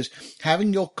before. It says,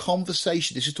 having your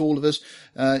conversation, this is to all of us,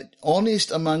 honest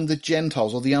among the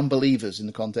Gentiles, or the unbelievers in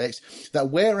the context,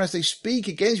 that whereas they speak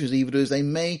against you as evildoers, they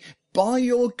may by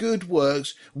your good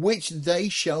works, which they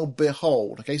shall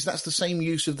behold. Okay, so that's the same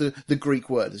use of the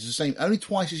Greek word. It's the same, only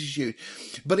twice as it's used.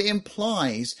 But it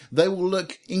implies they will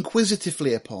look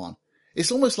inquisitively upon.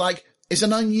 It's almost like it's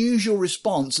an unusual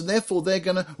response, and therefore they're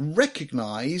going to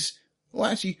recognize, well,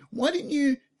 actually, why didn't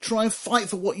you try and fight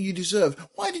for what you deserve?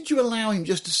 Why did you allow him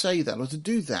just to say that or to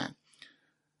do that?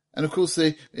 And of course,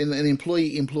 in the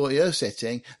employee-employer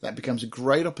setting, that becomes a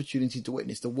great opportunity to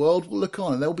witness. The world will look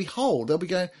on and they'll behold. They'll be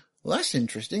going, well, that's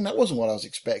interesting. That wasn't what I was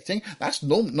expecting. That's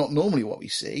not normally what we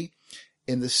see.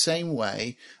 In the same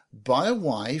way, by a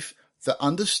wife that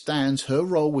understands her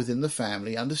role within the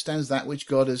family, understands that which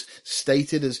God has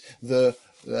stated as the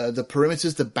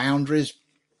perimeters, the boundaries,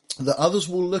 that others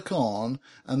will look on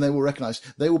and they will recognize.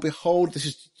 They will behold, this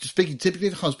is speaking typically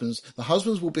of husbands, the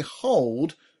husbands will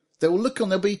behold, they will look on,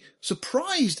 they'll be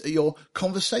surprised at your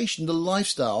conversation, the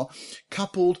lifestyle,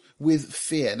 coupled with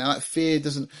fear. Now, that fear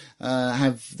doesn't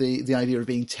have the idea of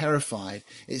being terrified.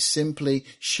 It's simply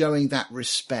showing that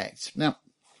respect. Now,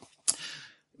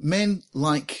 men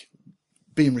like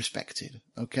being respected,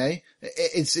 okay?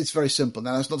 It's very simple.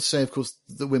 Now, that's not to say, of course,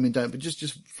 that women don't, but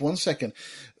just for 1 second.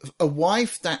 A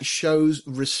wife that shows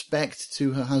respect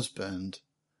to her husband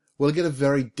will get a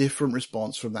very different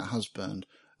response from that husband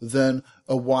than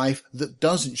a wife that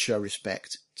doesn't show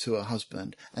respect to her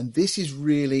husband. And this is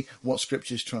really what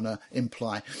Scripture is trying to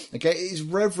imply. Okay, it is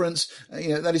reverence,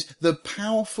 that is the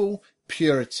powerful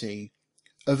purity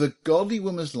of a godly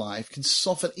woman's life can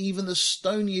soften even the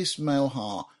stoniest male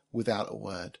heart without a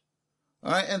word.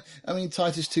 All right, and I mean,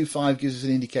 Titus 2:5 gives us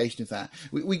an indication of that.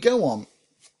 We go on,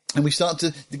 and we start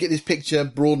to get this picture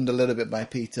broadened a little bit by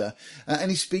Peter. And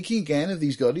he's speaking again of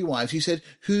these godly wives. He said,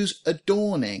 whose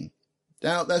adorning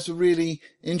Now, that's a really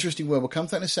interesting word. We'll come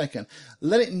to that in a second.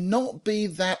 Let it not be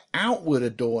that outward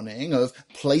adorning of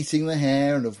plaiting the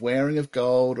hair and of wearing of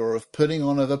gold or of putting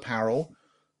on of apparel.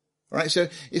 All right. So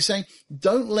it's saying,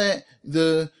 don't let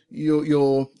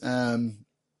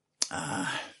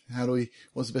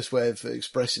what's the best way of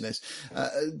expressing this?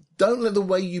 Don't let the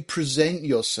way you present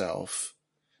yourself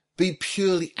be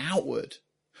purely outward.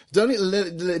 Don't let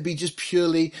it be just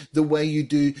purely the way you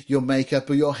do your makeup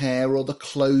or your hair or the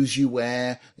clothes you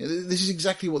wear. This is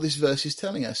exactly what this verse is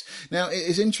telling us. Now, it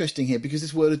is interesting here because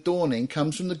this word adorning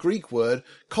comes from the Greek word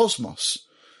cosmos.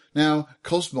 Now,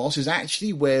 cosmos is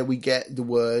actually where we get the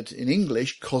word in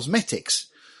English cosmetics.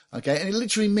 Okay, and it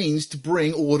literally means to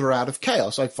bring order out of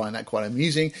chaos. I find that quite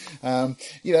amusing.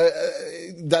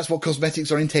 That's what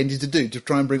cosmetics are intended to do, to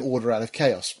try and bring order out of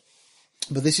chaos.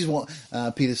 But this is what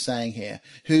Peter's saying here.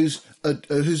 Who's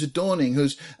adorning,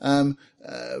 who's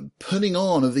putting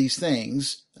on of these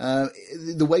things,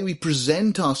 the way we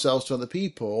present ourselves to other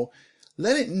people,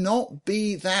 let it not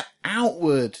be that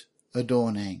outward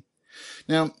adorning.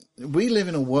 Now, we live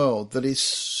in a world that is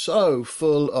so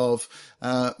full of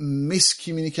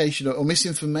miscommunication or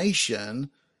misinformation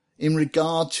in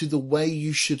regard to the way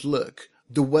you should look,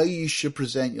 the way you should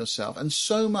present yourself. And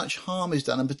so much harm is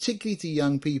done, and particularly to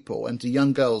young people and to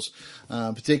young girls,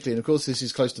 particularly. And of course, this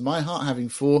is close to my heart, having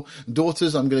 4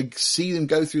 daughters. I'm going to see them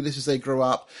go through this as they grow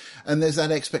up. And there's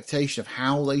that expectation of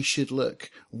how they should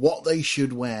look, what they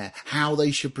should wear, how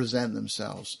they should present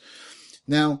themselves.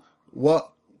 Now, what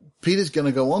Peter's going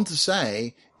to go on to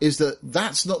say is that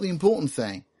that's not the important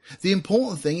thing. The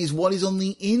important thing is what is on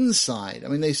the inside. I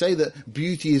mean, they say that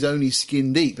beauty is only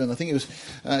skin deep. And I think it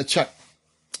was Chuck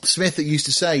Smith that used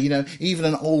to say, even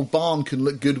an old barn can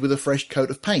look good with a fresh coat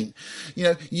of paint.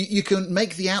 You can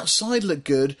make the outside look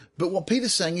good, but what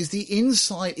Peter's saying is the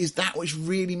inside is that which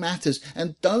really matters.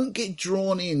 And don't get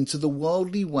drawn into the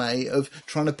worldly way of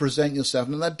trying to present yourself.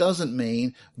 And that doesn't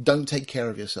mean don't take care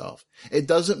of yourself. It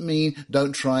doesn't mean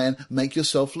don't try and make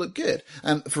yourself look good.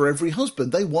 And for every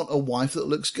husband, they want a wife that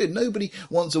looks good. Nobody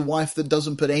wants a wife that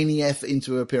doesn't put any effort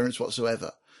into her appearance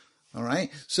whatsoever. All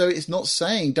right. So it's not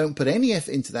saying don't put any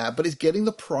effort into that, but it's getting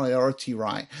the priority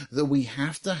right that we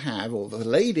have to have, or the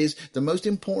ladies, the most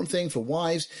important thing for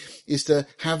wives is to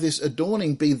have this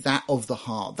adorning be that of the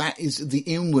heart. That is the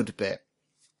inward bit.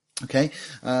 Okay.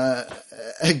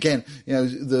 Again,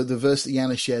 the verse that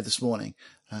Yana shared this morning,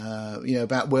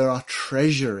 about where our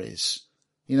treasure is.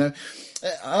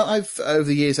 I've over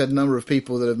the years had a number of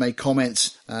people that have made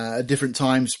comments, at different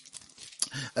times.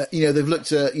 They've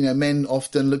looked at, men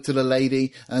often looked at a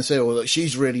lady and say, oh, look,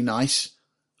 she's really nice.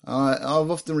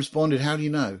 I've often responded, how do you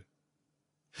know?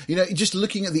 Just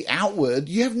looking at the outward,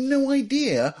 you have no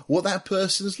idea what that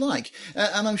person's like.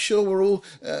 And I'm sure we're all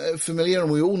familiar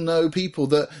and we all know people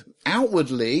that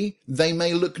outwardly they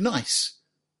may look nice.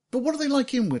 But what are they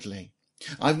like inwardly?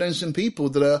 I've known some people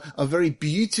that are very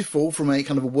beautiful from a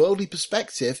kind of a worldly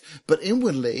perspective, but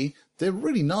inwardly they're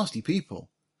really nasty people.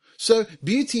 So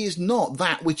beauty is not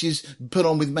that which is put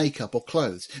on with makeup or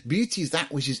clothes. Beauty is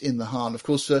that which is in the heart. Of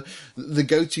course, the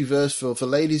go-to verse for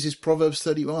ladies is Proverbs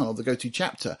 31, or the go-to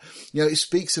chapter. It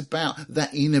speaks about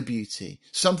that inner beauty,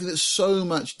 something that's so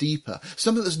much deeper,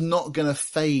 something that's not going to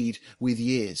fade with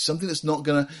years, something that's not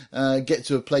going to get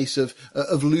to a place of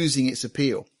losing its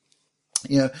appeal.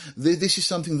 This is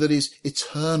something that is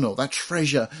eternal, that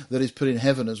treasure that is put in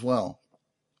heaven as well.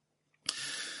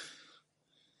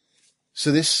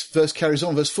 So this verse carries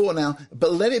on, verse 4 now,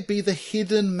 but let it be the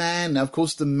hidden man. Now, of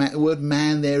course, the word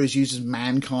man there is used as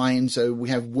mankind. So we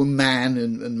have woman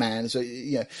and man. So,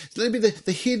 so let it be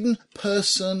the hidden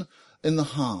person in the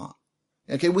heart.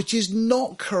 Okay. Which is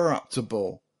not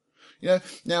corruptible.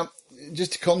 Now,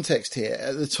 just to context here,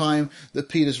 at the time that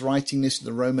Peter's writing this in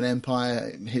the Roman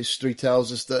Empire, history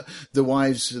tells us that the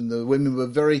wives and the women were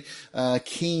very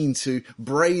keen to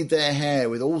braid their hair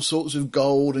with all sorts of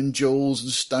gold and jewels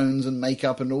and stones and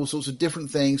makeup and all sorts of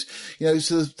different things,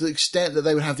 to the extent that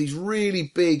they would have these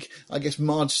really big, I guess,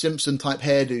 Marge Simpson type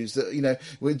hairdos that,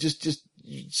 were just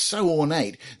so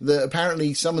ornate that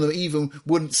apparently some of them even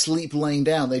wouldn't sleep laying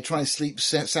down. They try and sleep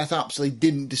sat up so they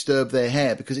didn't disturb their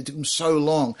hair because it took them so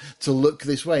long to look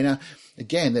this way. Now,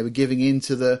 again, they were giving in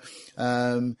to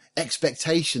the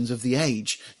expectations of the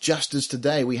age. Just as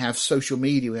today we have social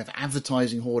media, we have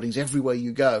advertising hoardings everywhere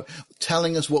you go,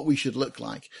 telling us what we should look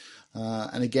like.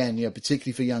 And again,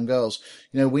 particularly for young girls,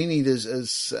 we need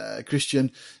as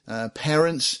Christian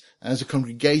parents, as a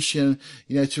congregation,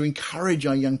 to encourage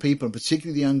our young people, and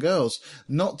particularly the young girls,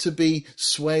 not to be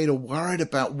swayed or worried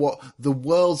about what the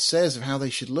world says of how they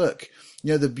should look.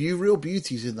 The real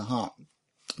beauty is in the heart.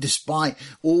 despite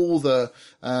all the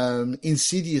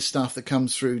insidious stuff that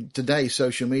comes through today,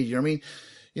 social media. I mean,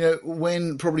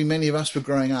 when probably many of us were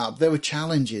growing up, there were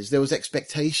challenges, there was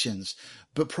expectations,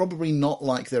 but probably not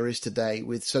like there is today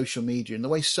with social media and the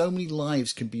way so many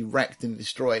lives can be wrecked and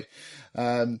destroyed.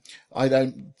 I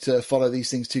don't follow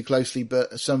these things too closely,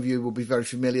 but some of you will be very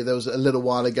familiar. There was a little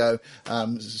while ago,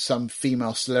 some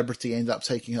female celebrity ended up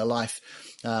taking her life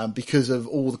because of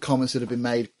all the comments that have been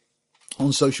made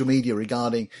on social media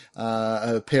regarding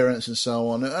her appearance and so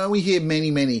on. We hear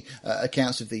many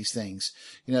accounts of these things.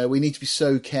 We need to be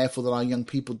so careful that our young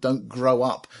people don't grow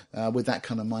up with that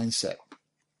kind of mindset.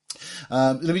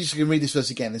 Let me just read this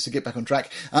verse again, to get back on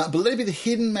track. But let it be the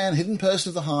hidden man, hidden person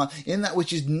of the heart, in that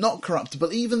which is not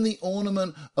corruptible, even the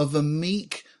ornament of a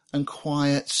meek and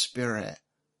quiet spirit.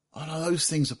 Oh no, those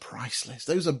things are priceless.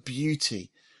 Those are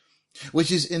beauty, which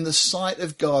is in the sight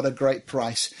of God a great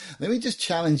price. Let me just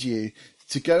challenge you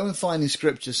to go and find in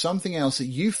Scripture something else that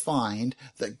you find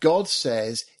that God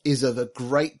says is of a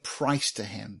great price to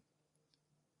him.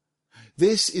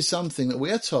 This is something that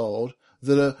we are told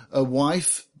that a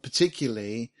wife,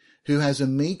 particularly, who has a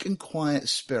meek and quiet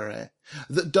spirit,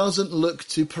 that doesn't look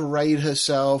to parade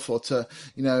herself or to,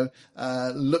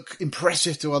 look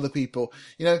impressive to other people.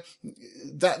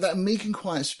 That meek and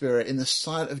quiet spirit in the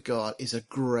sight of God is a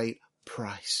great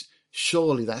price.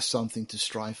 Surely that's something to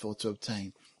strive for, to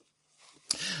obtain.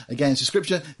 Again, so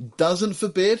Scripture doesn't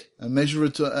forbid a measure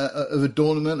of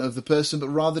adornment of the person, but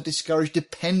rather discourage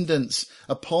dependence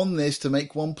upon this to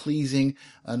make one pleasing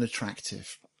and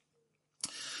attractive.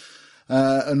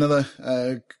 Another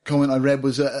comment I read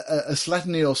was a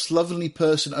slatternly or slovenly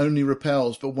person only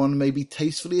repels, but one may be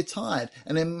tastefully attired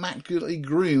and immaculately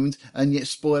groomed and yet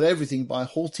spoil everything by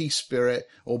haughty spirit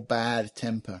or bad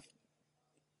temper.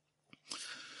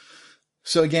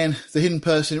 So again, the hidden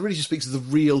person, it really just speaks of the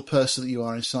real person that you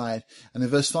are inside. And in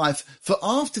verse 5, for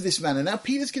after this manner, now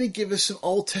Peter's going to give us some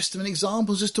Old Testament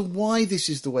examples as to why this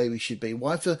is the way we should be.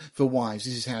 Why for wives,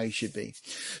 this is how you should be.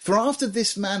 For after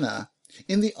this manner,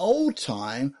 in the old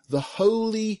time, the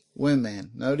holy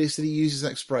women, notice that he uses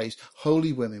that phrase,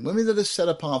 holy women that are set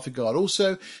apart for God,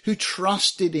 also who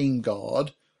trusted in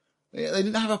God. They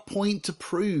didn't have a point to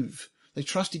prove. They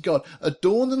trusted God,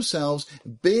 adorned themselves,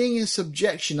 being in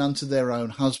subjection unto their own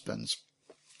husbands.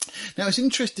 Now, it's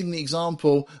interesting the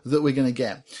example that we're going to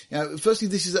get. Firstly,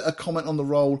 this is a comment on the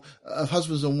role of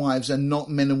husbands and wives and not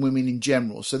men and women in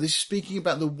general. So this is speaking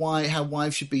about how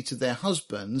wives should be to their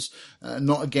husbands,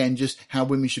 not again just how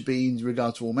women should be in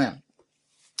regard to all men.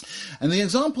 And the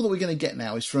example that we're going to get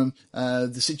now is from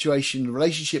the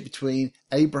relationship between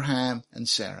Abraham and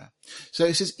Sarah. So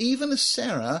it says, even as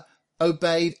Sarah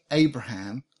obeyed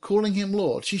Abraham, calling him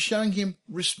Lord. She's showing him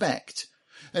respect.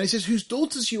 And it says, whose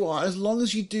daughters you are, as long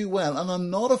as you do well and are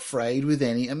not afraid with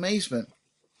any amazement.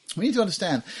 We need to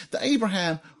understand that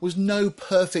Abraham was no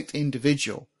perfect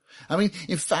individual. I mean,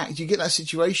 in fact, you get that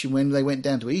situation when they went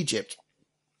down to Egypt.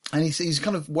 And he's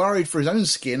kind of worried for his own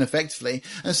skin, effectively,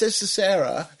 and says to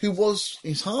Sarah, who was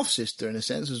his half-sister in a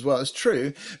sense as well, it's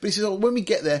true, but he says, when we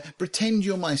get there, pretend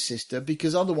you're my sister,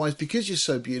 because otherwise, because you're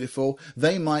so beautiful,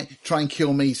 they might try and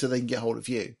kill me so they can get hold of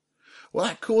you. Well,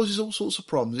 that causes all sorts of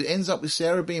problems. It ends up with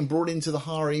Sarah being brought into the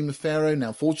harem of Pharaoh.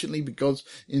 Now, fortunately, with God's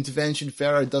intervention,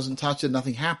 Pharaoh doesn't touch her,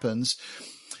 nothing happens.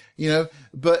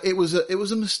 But it was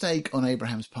a mistake on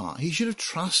Abraham's part. He should have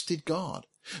trusted God.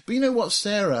 But you know what?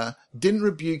 Sarah didn't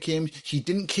rebuke him. She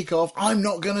didn't kick off. I'm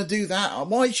not going to do that.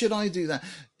 Why should I do that?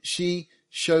 She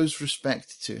shows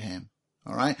respect to him.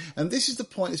 All right. And this is the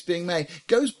point that's being made. It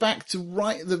goes back to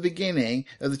right at the beginning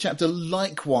of the chapter.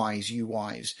 Likewise, you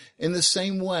wives, in the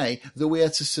same way that we are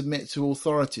to submit to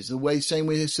authorities, same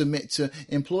way we submit to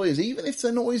employers, even if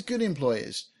they're not always good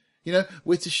employers.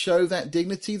 We're to show that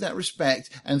dignity, that respect,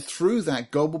 and through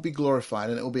that, God will be glorified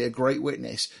and it will be a great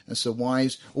witness. And so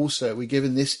wives also, we're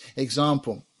given this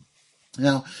example.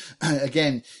 Now,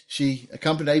 again, she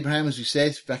accompanied Abraham, as we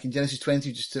said, back in Genesis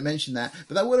 20, just to mention that.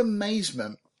 But that word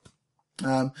amazement,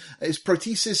 it's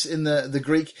protesis in the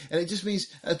Greek, and it just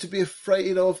means to be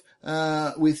afraid of,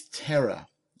 with terror.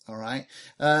 All right.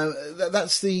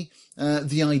 That's the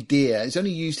idea. It's only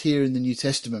used here in the New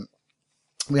Testament.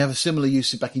 We have a similar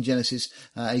use back in Genesis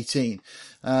 18.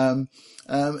 And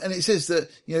it says that,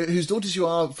 whose daughters you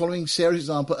are, following Sarah's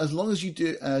example, as long as you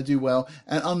do well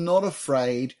and are not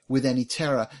afraid with any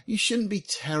terror. You shouldn't be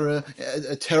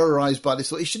terrorized by this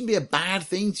thought. It shouldn't be a bad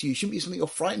thing to you. It shouldn't be something you're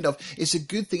frightened of. It's a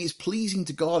good thing. It's pleasing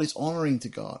to God. It's honoring to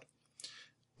God.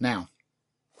 Now,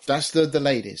 that's the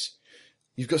ladies.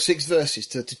 You've got 6 verses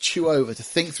to chew over, to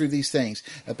think through these things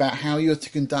about how you're to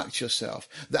conduct yourself.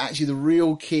 That actually the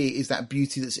real key is that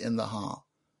beauty that's in the heart.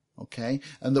 Okay.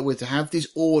 And that we're to have this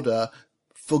order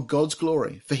for God's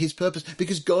glory, for his purpose,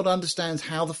 because God understands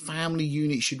how the family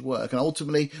unit should work. And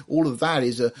ultimately, all of that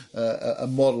is a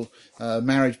model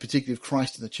marriage, particularly of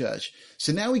Christ and the church.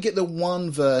 So now we get the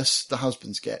one verse the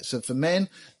husbands get. So for men,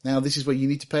 now this is where you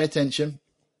need to pay attention.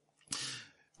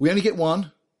 We only get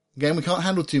one. Again, we can't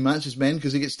handle too much as men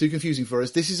because it gets too confusing for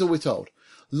us. This is all we're told.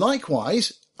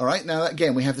 Likewise, all right, now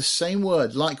again, we have the same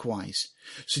word, likewise.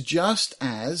 So just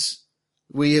as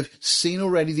we have seen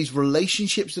already these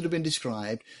relationships that have been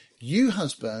described, you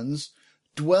husbands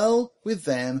dwell with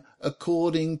them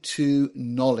according to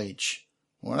knowledge.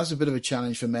 Well, that's a bit of a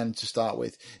challenge for men to start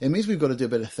with. It means we've got to do a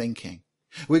bit of thinking.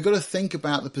 We've got to think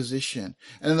about the position.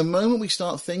 And the moment we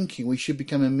start thinking, we should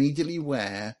become immediately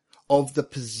aware of the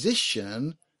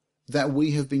position that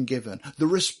we have been given, the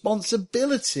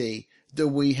responsibility that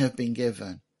we have been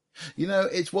given. You know,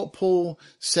 it's what Paul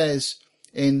says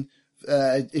in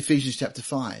Ephesians chapter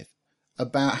 5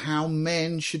 about how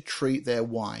men should treat their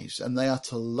wives, and they are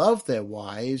to love their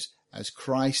wives as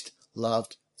Christ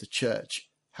loved the church.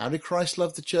 How did Christ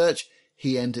love the church?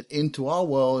 He entered into our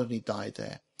world and he died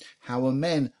there. How are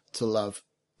men to love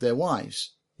their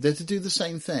wives? They're to do the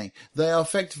same thing. They are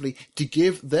effectively to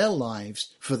give their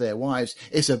lives for their wives.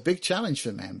 It's a big challenge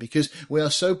for men because we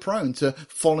are so prone to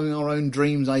following our own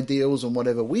dreams, ideals, and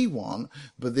whatever we want.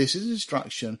 But this is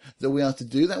instruction that we are to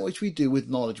do that which we do with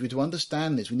knowledge. We're to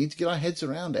understand this. We need to get our heads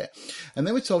around it. And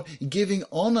then we're told giving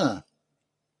honor.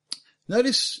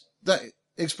 Notice that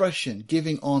expression,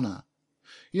 giving honor.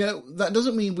 You know, that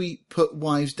doesn't mean we put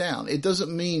wives down. It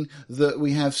doesn't mean that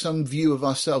we have some view of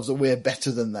ourselves that we're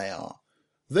better than they are.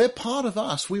 They're part of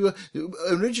us. We were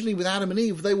originally with Adam and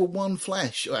Eve, they were one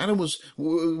flesh. Adam was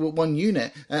one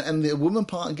unit, and the woman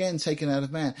part again taken out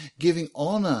of man, giving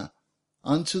honor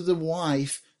unto the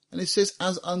wife. And it says,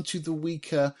 as unto the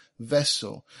weaker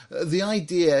vessel. The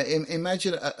idea,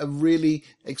 imagine a really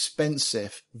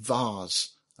expensive vase,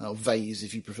 or vase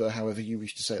if you prefer, however you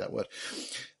wish to say that word,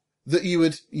 that you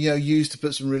would, use to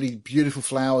put some really beautiful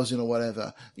flowers in or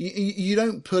whatever. You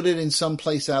don't put it in some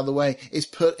place out of the way. It's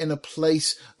put in a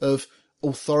place of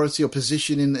authority or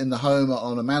position in the home or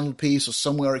on a mantelpiece or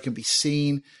somewhere it can be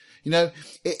seen.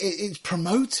 It's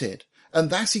promoted.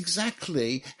 And that's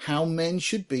exactly how men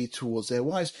should be towards their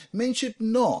wives. Men should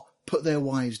not put their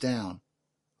wives down.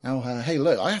 Now, hey,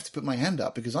 look, I have to put my hand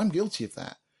up because I'm guilty of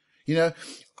that.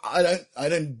 I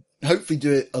don't hopefully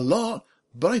do it a lot,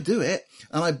 but I do it,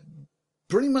 and I'm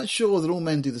pretty much sure that all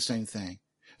men do the same thing.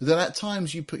 That at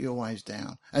times you put your wives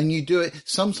down, and you do it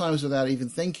sometimes without even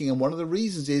thinking. And one of the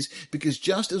reasons is because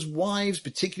just as wives,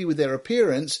 particularly with their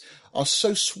appearance, are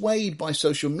so swayed by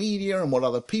social media and what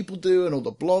other people do and all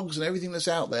the blogs and everything that's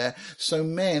out there, so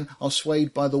men are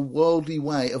swayed by the worldly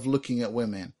way of looking at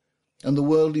women and the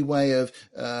worldly way of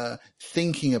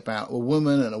thinking about a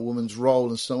woman and a woman's role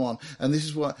and so on. And this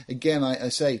is what, again, I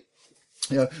say,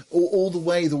 all the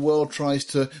way the world tries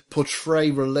to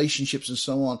portray relationships and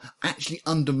so on actually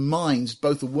undermines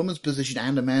both a woman's position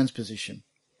and a man's position.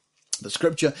 The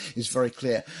scripture is very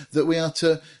clear that we are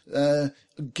to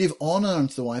give honor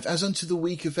unto the wife as unto the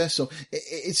weaker vessel.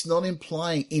 It's not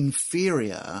implying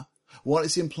inferior. What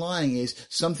it's implying is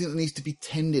something that needs to be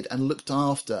tended and looked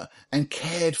after and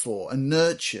cared for and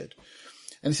nurtured.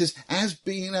 And it says, as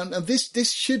being, and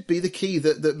this should be the key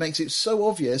that makes it so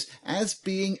obvious, as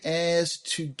being heirs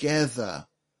together.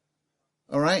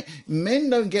 All right? Men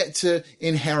don't get to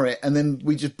inherit and then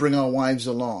we just bring our wives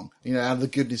along, out of the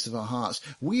goodness of our hearts.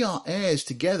 We are heirs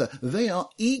together.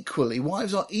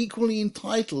 Wives are equally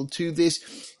entitled to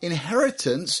this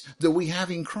inheritance that we have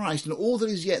in Christ and all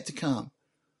that is yet to come.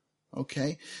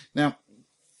 Okay? Now,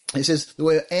 it says that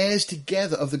we're heirs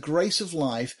together of the grace of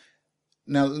life.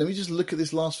 Now, let me just look at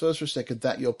this last verse for a second,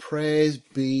 that your prayers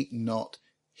be not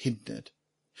hindered.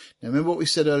 Now, remember what we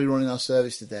said earlier on in our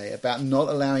service today about not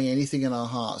allowing anything in our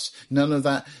hearts, none of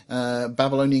that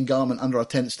Babylonian garment under our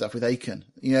tent stuff with Achan.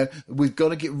 We've got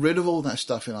to get rid of all that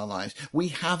stuff in our lives. We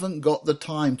haven't got the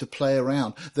time to play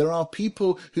around. There are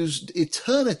people whose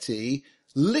eternity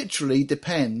literally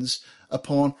depends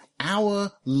upon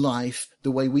our life,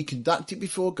 the way we conduct it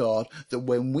before God, that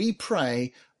when we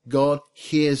pray, God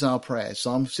hears our prayers.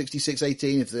 Psalm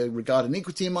 66:18, if they regard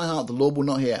iniquity in my heart, the Lord will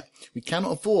not hear. We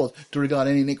cannot afford to regard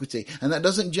any iniquity. And that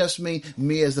doesn't just mean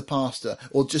me as the pastor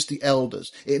or just the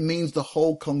elders. It means the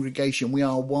whole congregation. We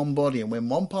are one body. And when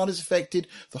one part is affected,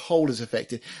 the whole is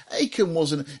affected. Achan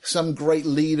wasn't some great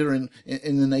leader in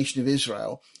the nation of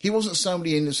Israel. He wasn't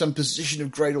somebody in some position of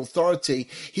great authority.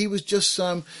 He was just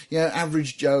some,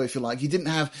 average Joe, if you like. He didn't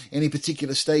have any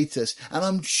particular status. And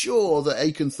I'm sure that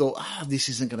Achan thought, this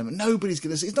isn't nobody's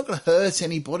going to see. It's not going to hurt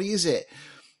anybody, is it?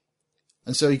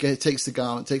 And so he takes the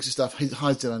garment, takes the stuff,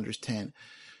 hides it under his tent.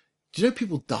 Do you know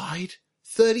people died?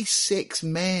 36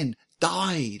 men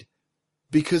died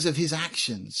because of his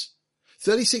actions.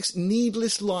 36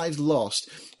 needless lives lost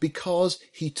because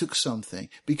he took something,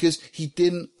 because he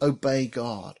didn't obey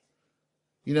God.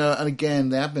 You know, and again,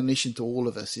 the admonition to all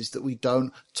of us is that we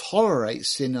don't tolerate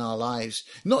sin in our lives,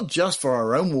 not just for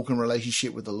our own walk and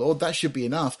relationship with the Lord, that should be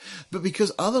enough, but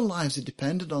because other lives are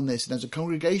dependent on this. And as a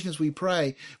congregation, as we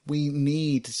pray, we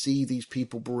need to see these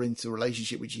people brought into a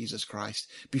relationship with Jesus Christ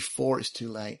before it's too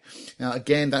late. Now,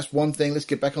 again, that's one thing. Let's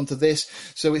get back onto this.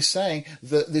 So it's saying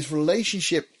that this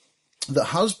relationship, the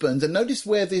husband, and notice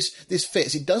where this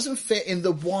fits. It doesn't fit in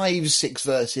the wives' 6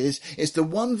 verses. It's the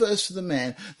one verse for the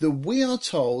men, that we are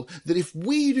told that if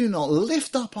we do not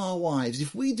lift up our wives,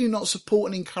 if we do not support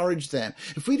and encourage them,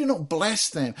 if we do not bless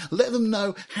them, let them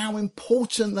know how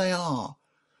important they are,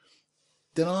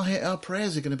 then our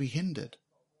prayers are going to be hindered.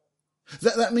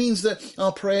 That means that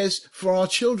our prayers for our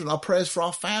children, our prayers for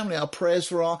our family, our prayers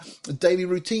for our daily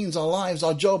routines, our lives,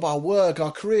 our job, our work,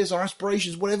 our careers, our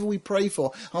aspirations, whatever we pray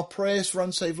for, our prayers for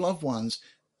unsaved loved ones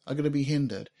are going to be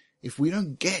hindered if we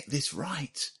don't get this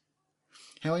right.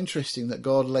 How interesting that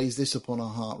God lays this upon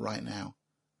our heart right now.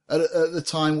 At the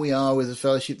time we are with the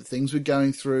fellowship, the things we're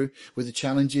going through, with the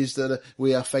challenges that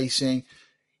we are facing,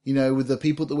 you know, with the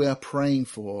people that we are praying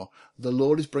for, the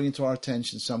Lord is bringing to our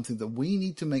attention something that we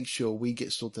need to make sure we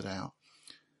get sorted out.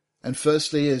 And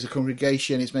firstly, as a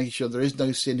congregation, it's making sure there is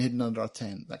no sin hidden under our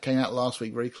tent. That came out last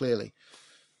week very clearly.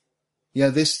 Yeah,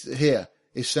 this here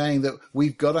is saying that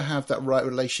we've got to have that right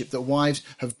relationship, that wives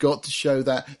have got to show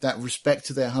that respect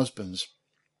to their husbands.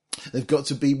 They've got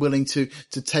to be willing to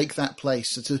take that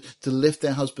place, to lift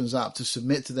their husbands up, to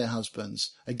submit to their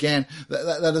husbands. Again,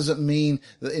 that doesn't mean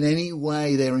that in any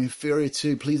way they're inferior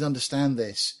to. Please understand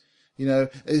this. You know,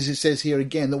 as it says here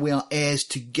again, that we are heirs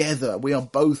together. We are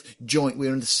both joint. We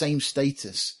are in the same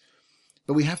status.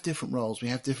 But we have different roles. We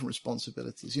have different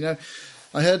responsibilities. You know,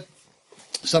 I heard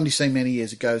somebody say many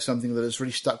years ago something that has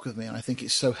really stuck with me, and I think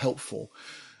it's so helpful.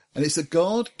 And it's that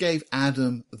God gave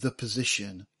Adam the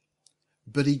position,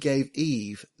 but he gave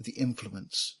Eve the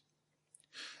influence.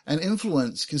 And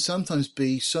influence can sometimes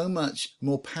be so much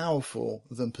more powerful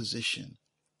than position.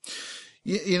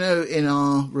 You know, in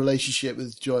our relationship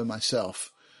with Joy and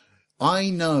myself, I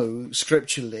know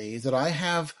scripturally that I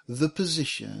have the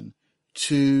position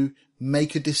to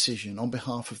make a decision on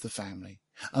behalf of the family.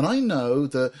 And I know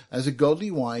that as a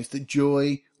godly wife, that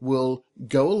Joy will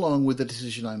go along with the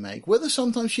decision I make, whether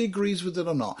sometimes she agrees with it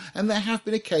or not. And there have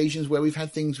been occasions where we've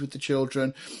had things with the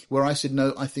children where I said,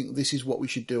 no, I think this is what we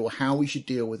should do, or how we should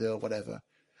deal with it, or whatever.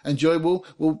 And Joy will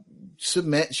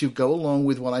submit, she'll go along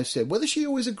with what I said, whether she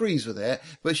always agrees with it,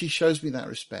 but she shows me that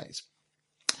respect.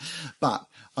 But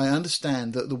I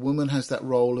understand that the woman has that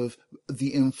role of the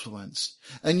influence.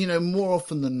 And, you know, more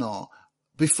often than not,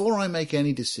 before I make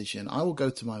any decision, I will go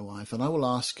to my wife and I will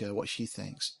ask her what she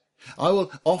thinks. I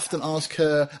will often ask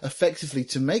her effectively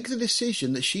to make the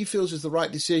decision that she feels is the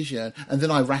right decision, and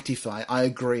then I ratify, I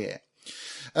agree it.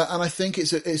 And I think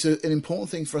it's an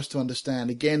important thing for us to understand,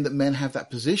 again, that men have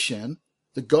that position,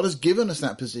 that God has given us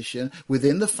that position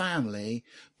within the family.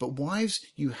 But wives,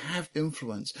 you have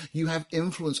influence. You have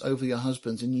influence over your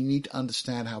husbands, and you need to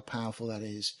understand how powerful that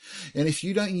is. And if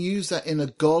you don't use that in a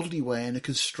godly way, in a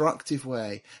constructive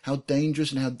way, how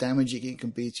dangerous and how damaging it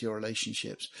can be to your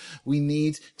relationships. We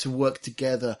need to work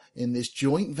together in this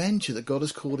joint venture that God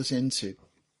has called us into.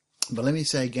 But let me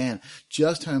say again,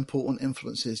 just how important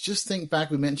influence is. Just think back,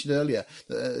 we mentioned earlier,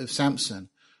 of Samson.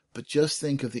 But just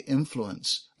think of the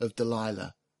influence of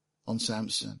Delilah on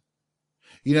Samson.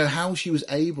 You know, how she was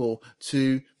able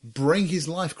to bring his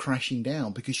life crashing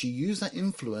down because she used that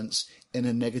influence in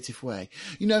a negative way.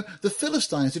 You know, the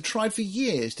Philistines had tried for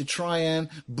years to try and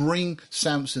bring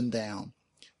Samson down.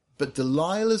 But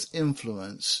Delilah's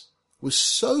influence was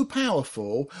so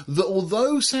powerful that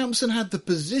although Samson had the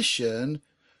position,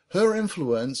 her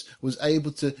influence was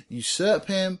able to usurp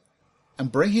him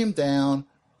and bring him down,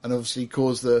 and obviously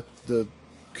cause the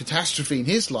catastrophe in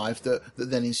his life that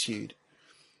then ensued.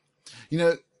 You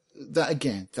know,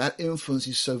 that influence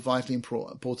is so vitally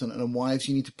important. And wives,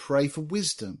 you need to pray for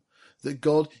wisdom, that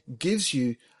God gives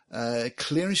you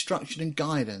clear instruction and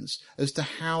guidance as to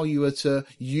how you are to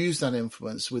use that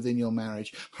influence within your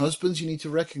marriage. Husbands, you need to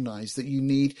recognize that you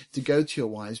need to go to your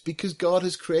wives, because God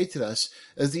has created us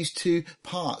as these two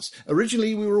parts.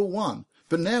 Originally, we were all one.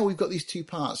 But now we've got these two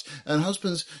parts. And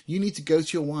husbands, you need to go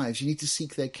to your wives. You need to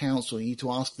seek their counsel. You need to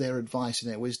ask their advice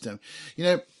and their wisdom. You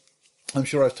know, I'm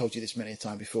sure I've told you this many a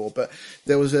time before, but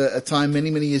there was a time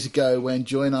many, many years ago when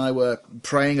Joy and I were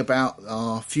praying about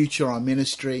our future, our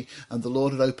ministry, and the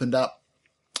Lord had opened up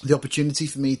the opportunity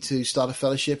for me to start a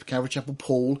fellowship, Calvary Chapel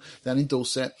Paul, down in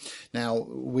Dorset. Now,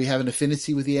 we have an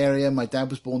affinity with the area. My dad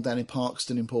was born down in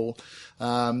Parkston in Paul.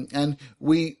 And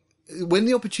when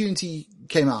the opportunity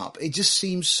came up, it just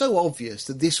seemed so obvious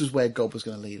that this was where God was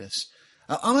going to lead us.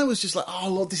 And I was just like, oh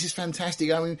Lord, this is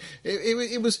fantastic. I mean,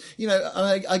 it was,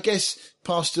 I guess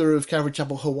pastor of Calvary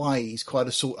Chapel Hawaii is quite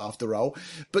a sought after role,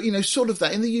 but sort of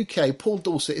that in the UK, Paul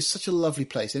Dorset is such a lovely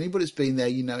place. Anybody that's been there,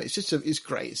 it's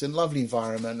great. It's a lovely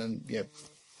environment and,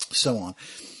 so on.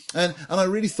 And I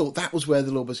really thought that was where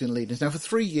the Lord was going to lead us. Now, for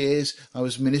 3 years, I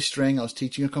was ministering, I was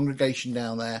teaching a congregation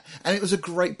down there, and it was a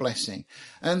great blessing.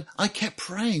 And I kept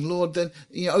praying, Lord, then,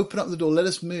 open up the door, let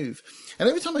us move. And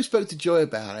every time I spoke to Joy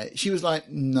about it, she was like,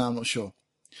 no, I'm not sure.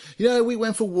 We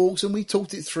went for walks and we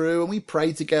talked it through and we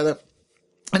prayed together.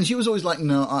 And she was always like,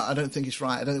 no, I don't think it's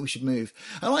right. I don't think we should move.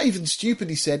 And I even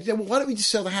stupidly said, well, why don't we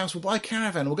just sell the house? We'll buy a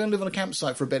caravan. We'll go and live on a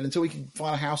campsite for a bit until we can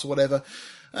find a house or whatever.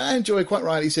 And Joy quite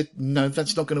rightly said, no,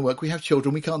 that's not going to work. We have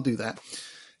children. We can't do that.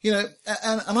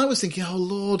 And I was thinking, oh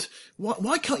Lord,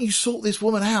 why can't you sort this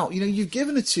woman out? You've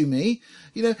given her to me.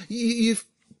 You've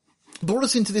brought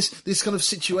us into this kind of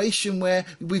situation where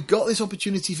we've got this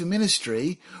opportunity for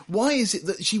ministry. Why is it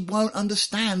that she won't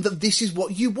understand that this is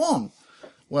what you want?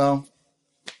 Well,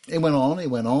 it went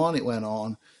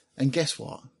on. And guess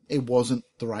what? It wasn't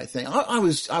the right thing. I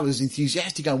was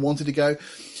enthusiastic. I wanted to go.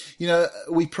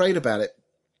 We prayed about it.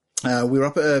 We were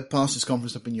up at a pastor's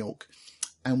conference up in York,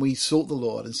 and we sought the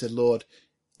Lord and said, Lord,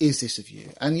 is this of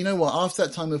you? And you know what? After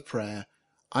that time of prayer,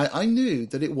 I knew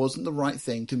that it wasn't the right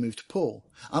thing to move to Paul.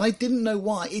 And I didn't know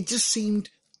why. It just seemed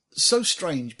so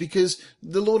strange because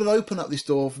the Lord had opened up this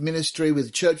door for ministry where the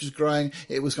church was growing.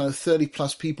 It was kind of 30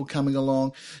 plus people coming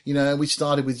along, we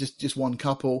started with just one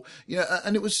couple,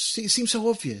 and it seemed so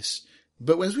obvious.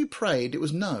 But as we prayed, it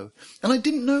was no. And I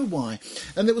didn't know why.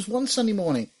 And there was one Sunday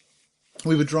morning,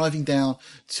 we were driving down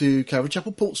to Calvary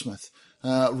Chapel, Portsmouth.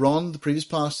 Ron, the previous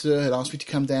pastor, had asked me to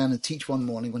come down and teach one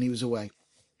morning when he was away.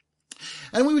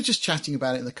 And we were just chatting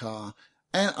about it in the car.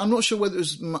 And I'm not sure whether it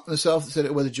was myself that said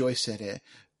it or whether Joyce said it.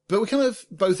 But we kind of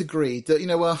both agreed that,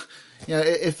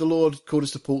 if the Lord called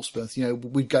us to Portsmouth,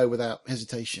 we'd go without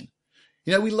hesitation.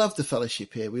 We love the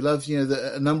fellowship here. We love,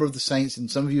 a number of the saints,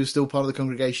 and some of you are still part of the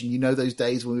congregation. Those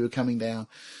days when we were coming down,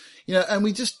 and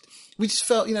we just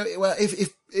felt, well,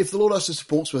 if the Lord asked us to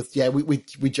Portsmouth,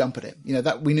 we jump at it.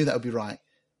 That we knew that would be right.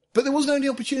 But there wasn't any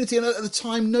opportunity, and at the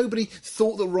time, nobody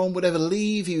thought that Ron would ever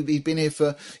leave. He'd been here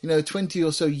for 20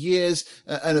 or so years,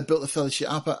 and had built the fellowship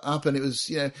up, and it was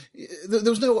there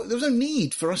was no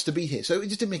need for us to be here, so it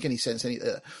just didn't make any sense.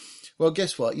 Well,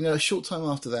 guess what? A short time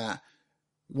after that,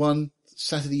 one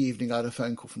Saturday evening, I had a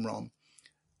phone call from Ron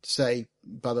to say,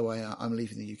 by the way, I'm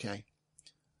leaving the UK.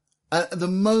 At the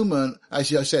moment,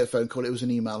 actually, I said a phone call, it was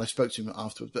an email. I spoke to him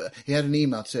afterwards, but he had an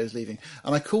email to say he was leaving.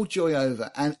 And I called Joy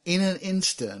over, and in an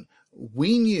instant,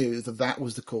 we knew that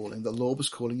was the calling, that Lord was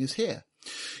calling us here.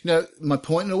 My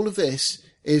point in all of this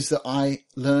is that I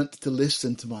learnt to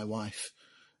listen to my wife.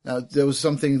 Now, there was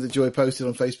something that Joy posted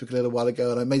on Facebook a little while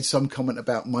ago, and I made some comment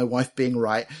about my wife being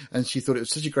right, and she thought it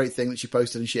was such a great thing that she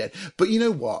posted and shared. But you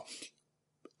know what?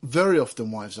 Very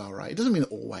often wives are right. It doesn't mean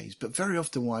always, but very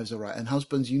often wives are right. And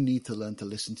husbands, you need to learn to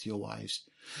listen to your wives.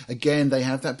 Again, they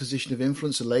have that position of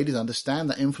influence. So ladies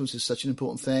understand that influence is such an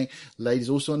important thing.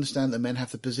 Ladies also understand that men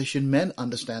have the position. Men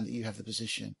understand that you have the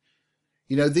position.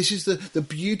 This is the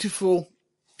beautiful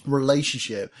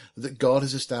relationship that God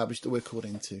has established that we're called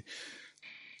into.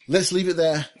 Let's leave it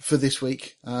there for this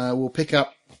week. We'll pick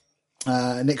up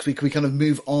next week. We kind of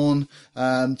move on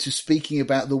to speaking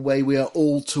about the way we are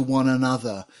all to one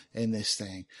another in this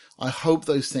thing. I hope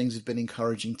those things have been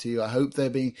encouraging to you. I hope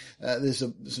there's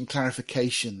some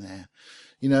clarification there.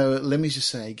 Let me just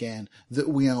say again that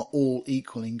we are all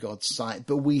equal in God's sight,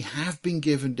 but we have been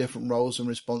given different roles and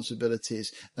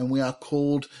responsibilities, and we are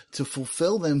called to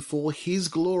fulfill them for His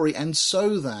glory, and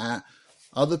so that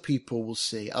other people will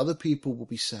see, other people will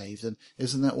be saved. And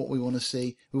isn't that what we want to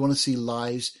see? We want to see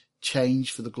lives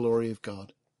changed for the glory of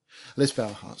God. Let's bow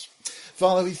our hearts.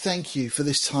 Father, we thank you for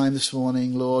this time this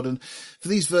morning, Lord, and for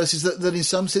these verses that in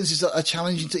some senses are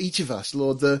challenging to each of us,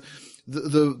 Lord. The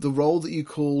role that you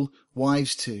call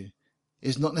wives to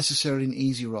is not necessarily an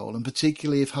easy role, and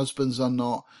particularly if husbands are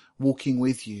not walking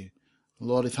with you.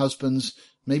 Lord, if husbands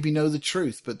maybe know the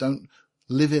truth but don't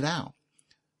live it out.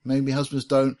 Maybe husbands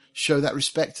don't show that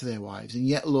respect to their wives, and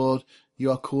yet, Lord, you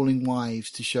are calling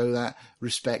wives to show that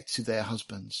respect to their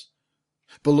husbands.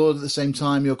 But Lord, at the same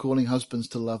time, you're calling husbands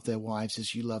to love their wives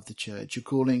as you love the church. You're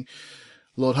calling,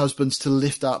 Lord, husbands to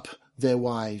lift up their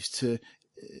wives, to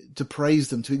praise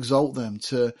them, to exalt them,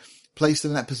 to place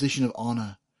them in that position of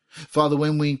honor. Father,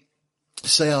 when we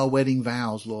say our wedding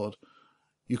vows, Lord.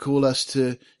 You call us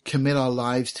to commit our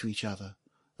lives to each other.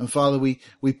 And Father, we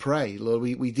pray, Lord,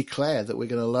 we declare that we're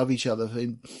going to love each other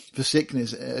in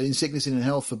sickness and in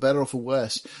health, for better or for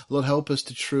worse. Lord, help us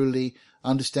to truly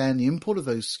understand the import of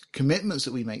those commitments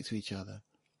that we make to each other.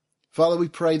 Father, we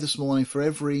pray this morning for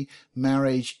every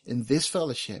marriage in this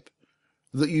fellowship,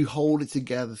 that you hold it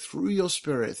together through your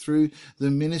Spirit, through the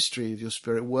ministry of your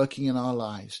Spirit working in our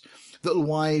lives. That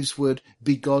wives would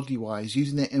be godly wives,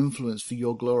 using their influence for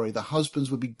your glory. The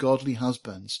husbands would be godly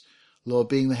husbands, Lord,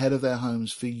 being the head of their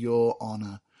homes for your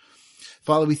honour.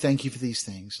 Father, we thank you for these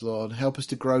things, Lord. Help us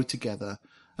to grow together.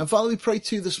 And Father, we pray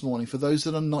too this morning for those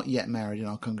that are not yet married in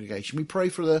our congregation. We pray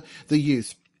for the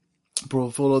youth,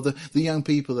 for the young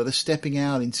people that are stepping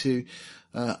out into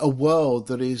a world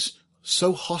that is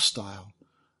so hostile,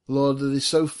 Lord, that is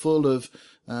so full of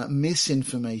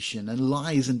misinformation and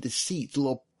lies and deceit.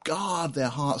 Lord, guard their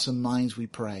hearts and minds, we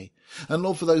pray. And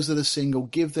Lord, for those that are single,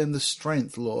 give them the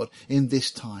strength, Lord, in this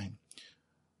time.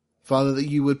 Father, that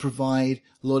you would provide,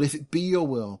 Lord, if it be your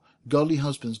will, godly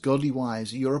husbands, godly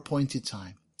wives at your appointed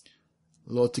time.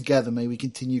 Lord, together may we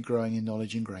continue growing in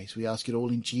knowledge and grace. We ask it all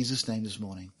in Jesus' name this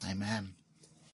morning. Amen.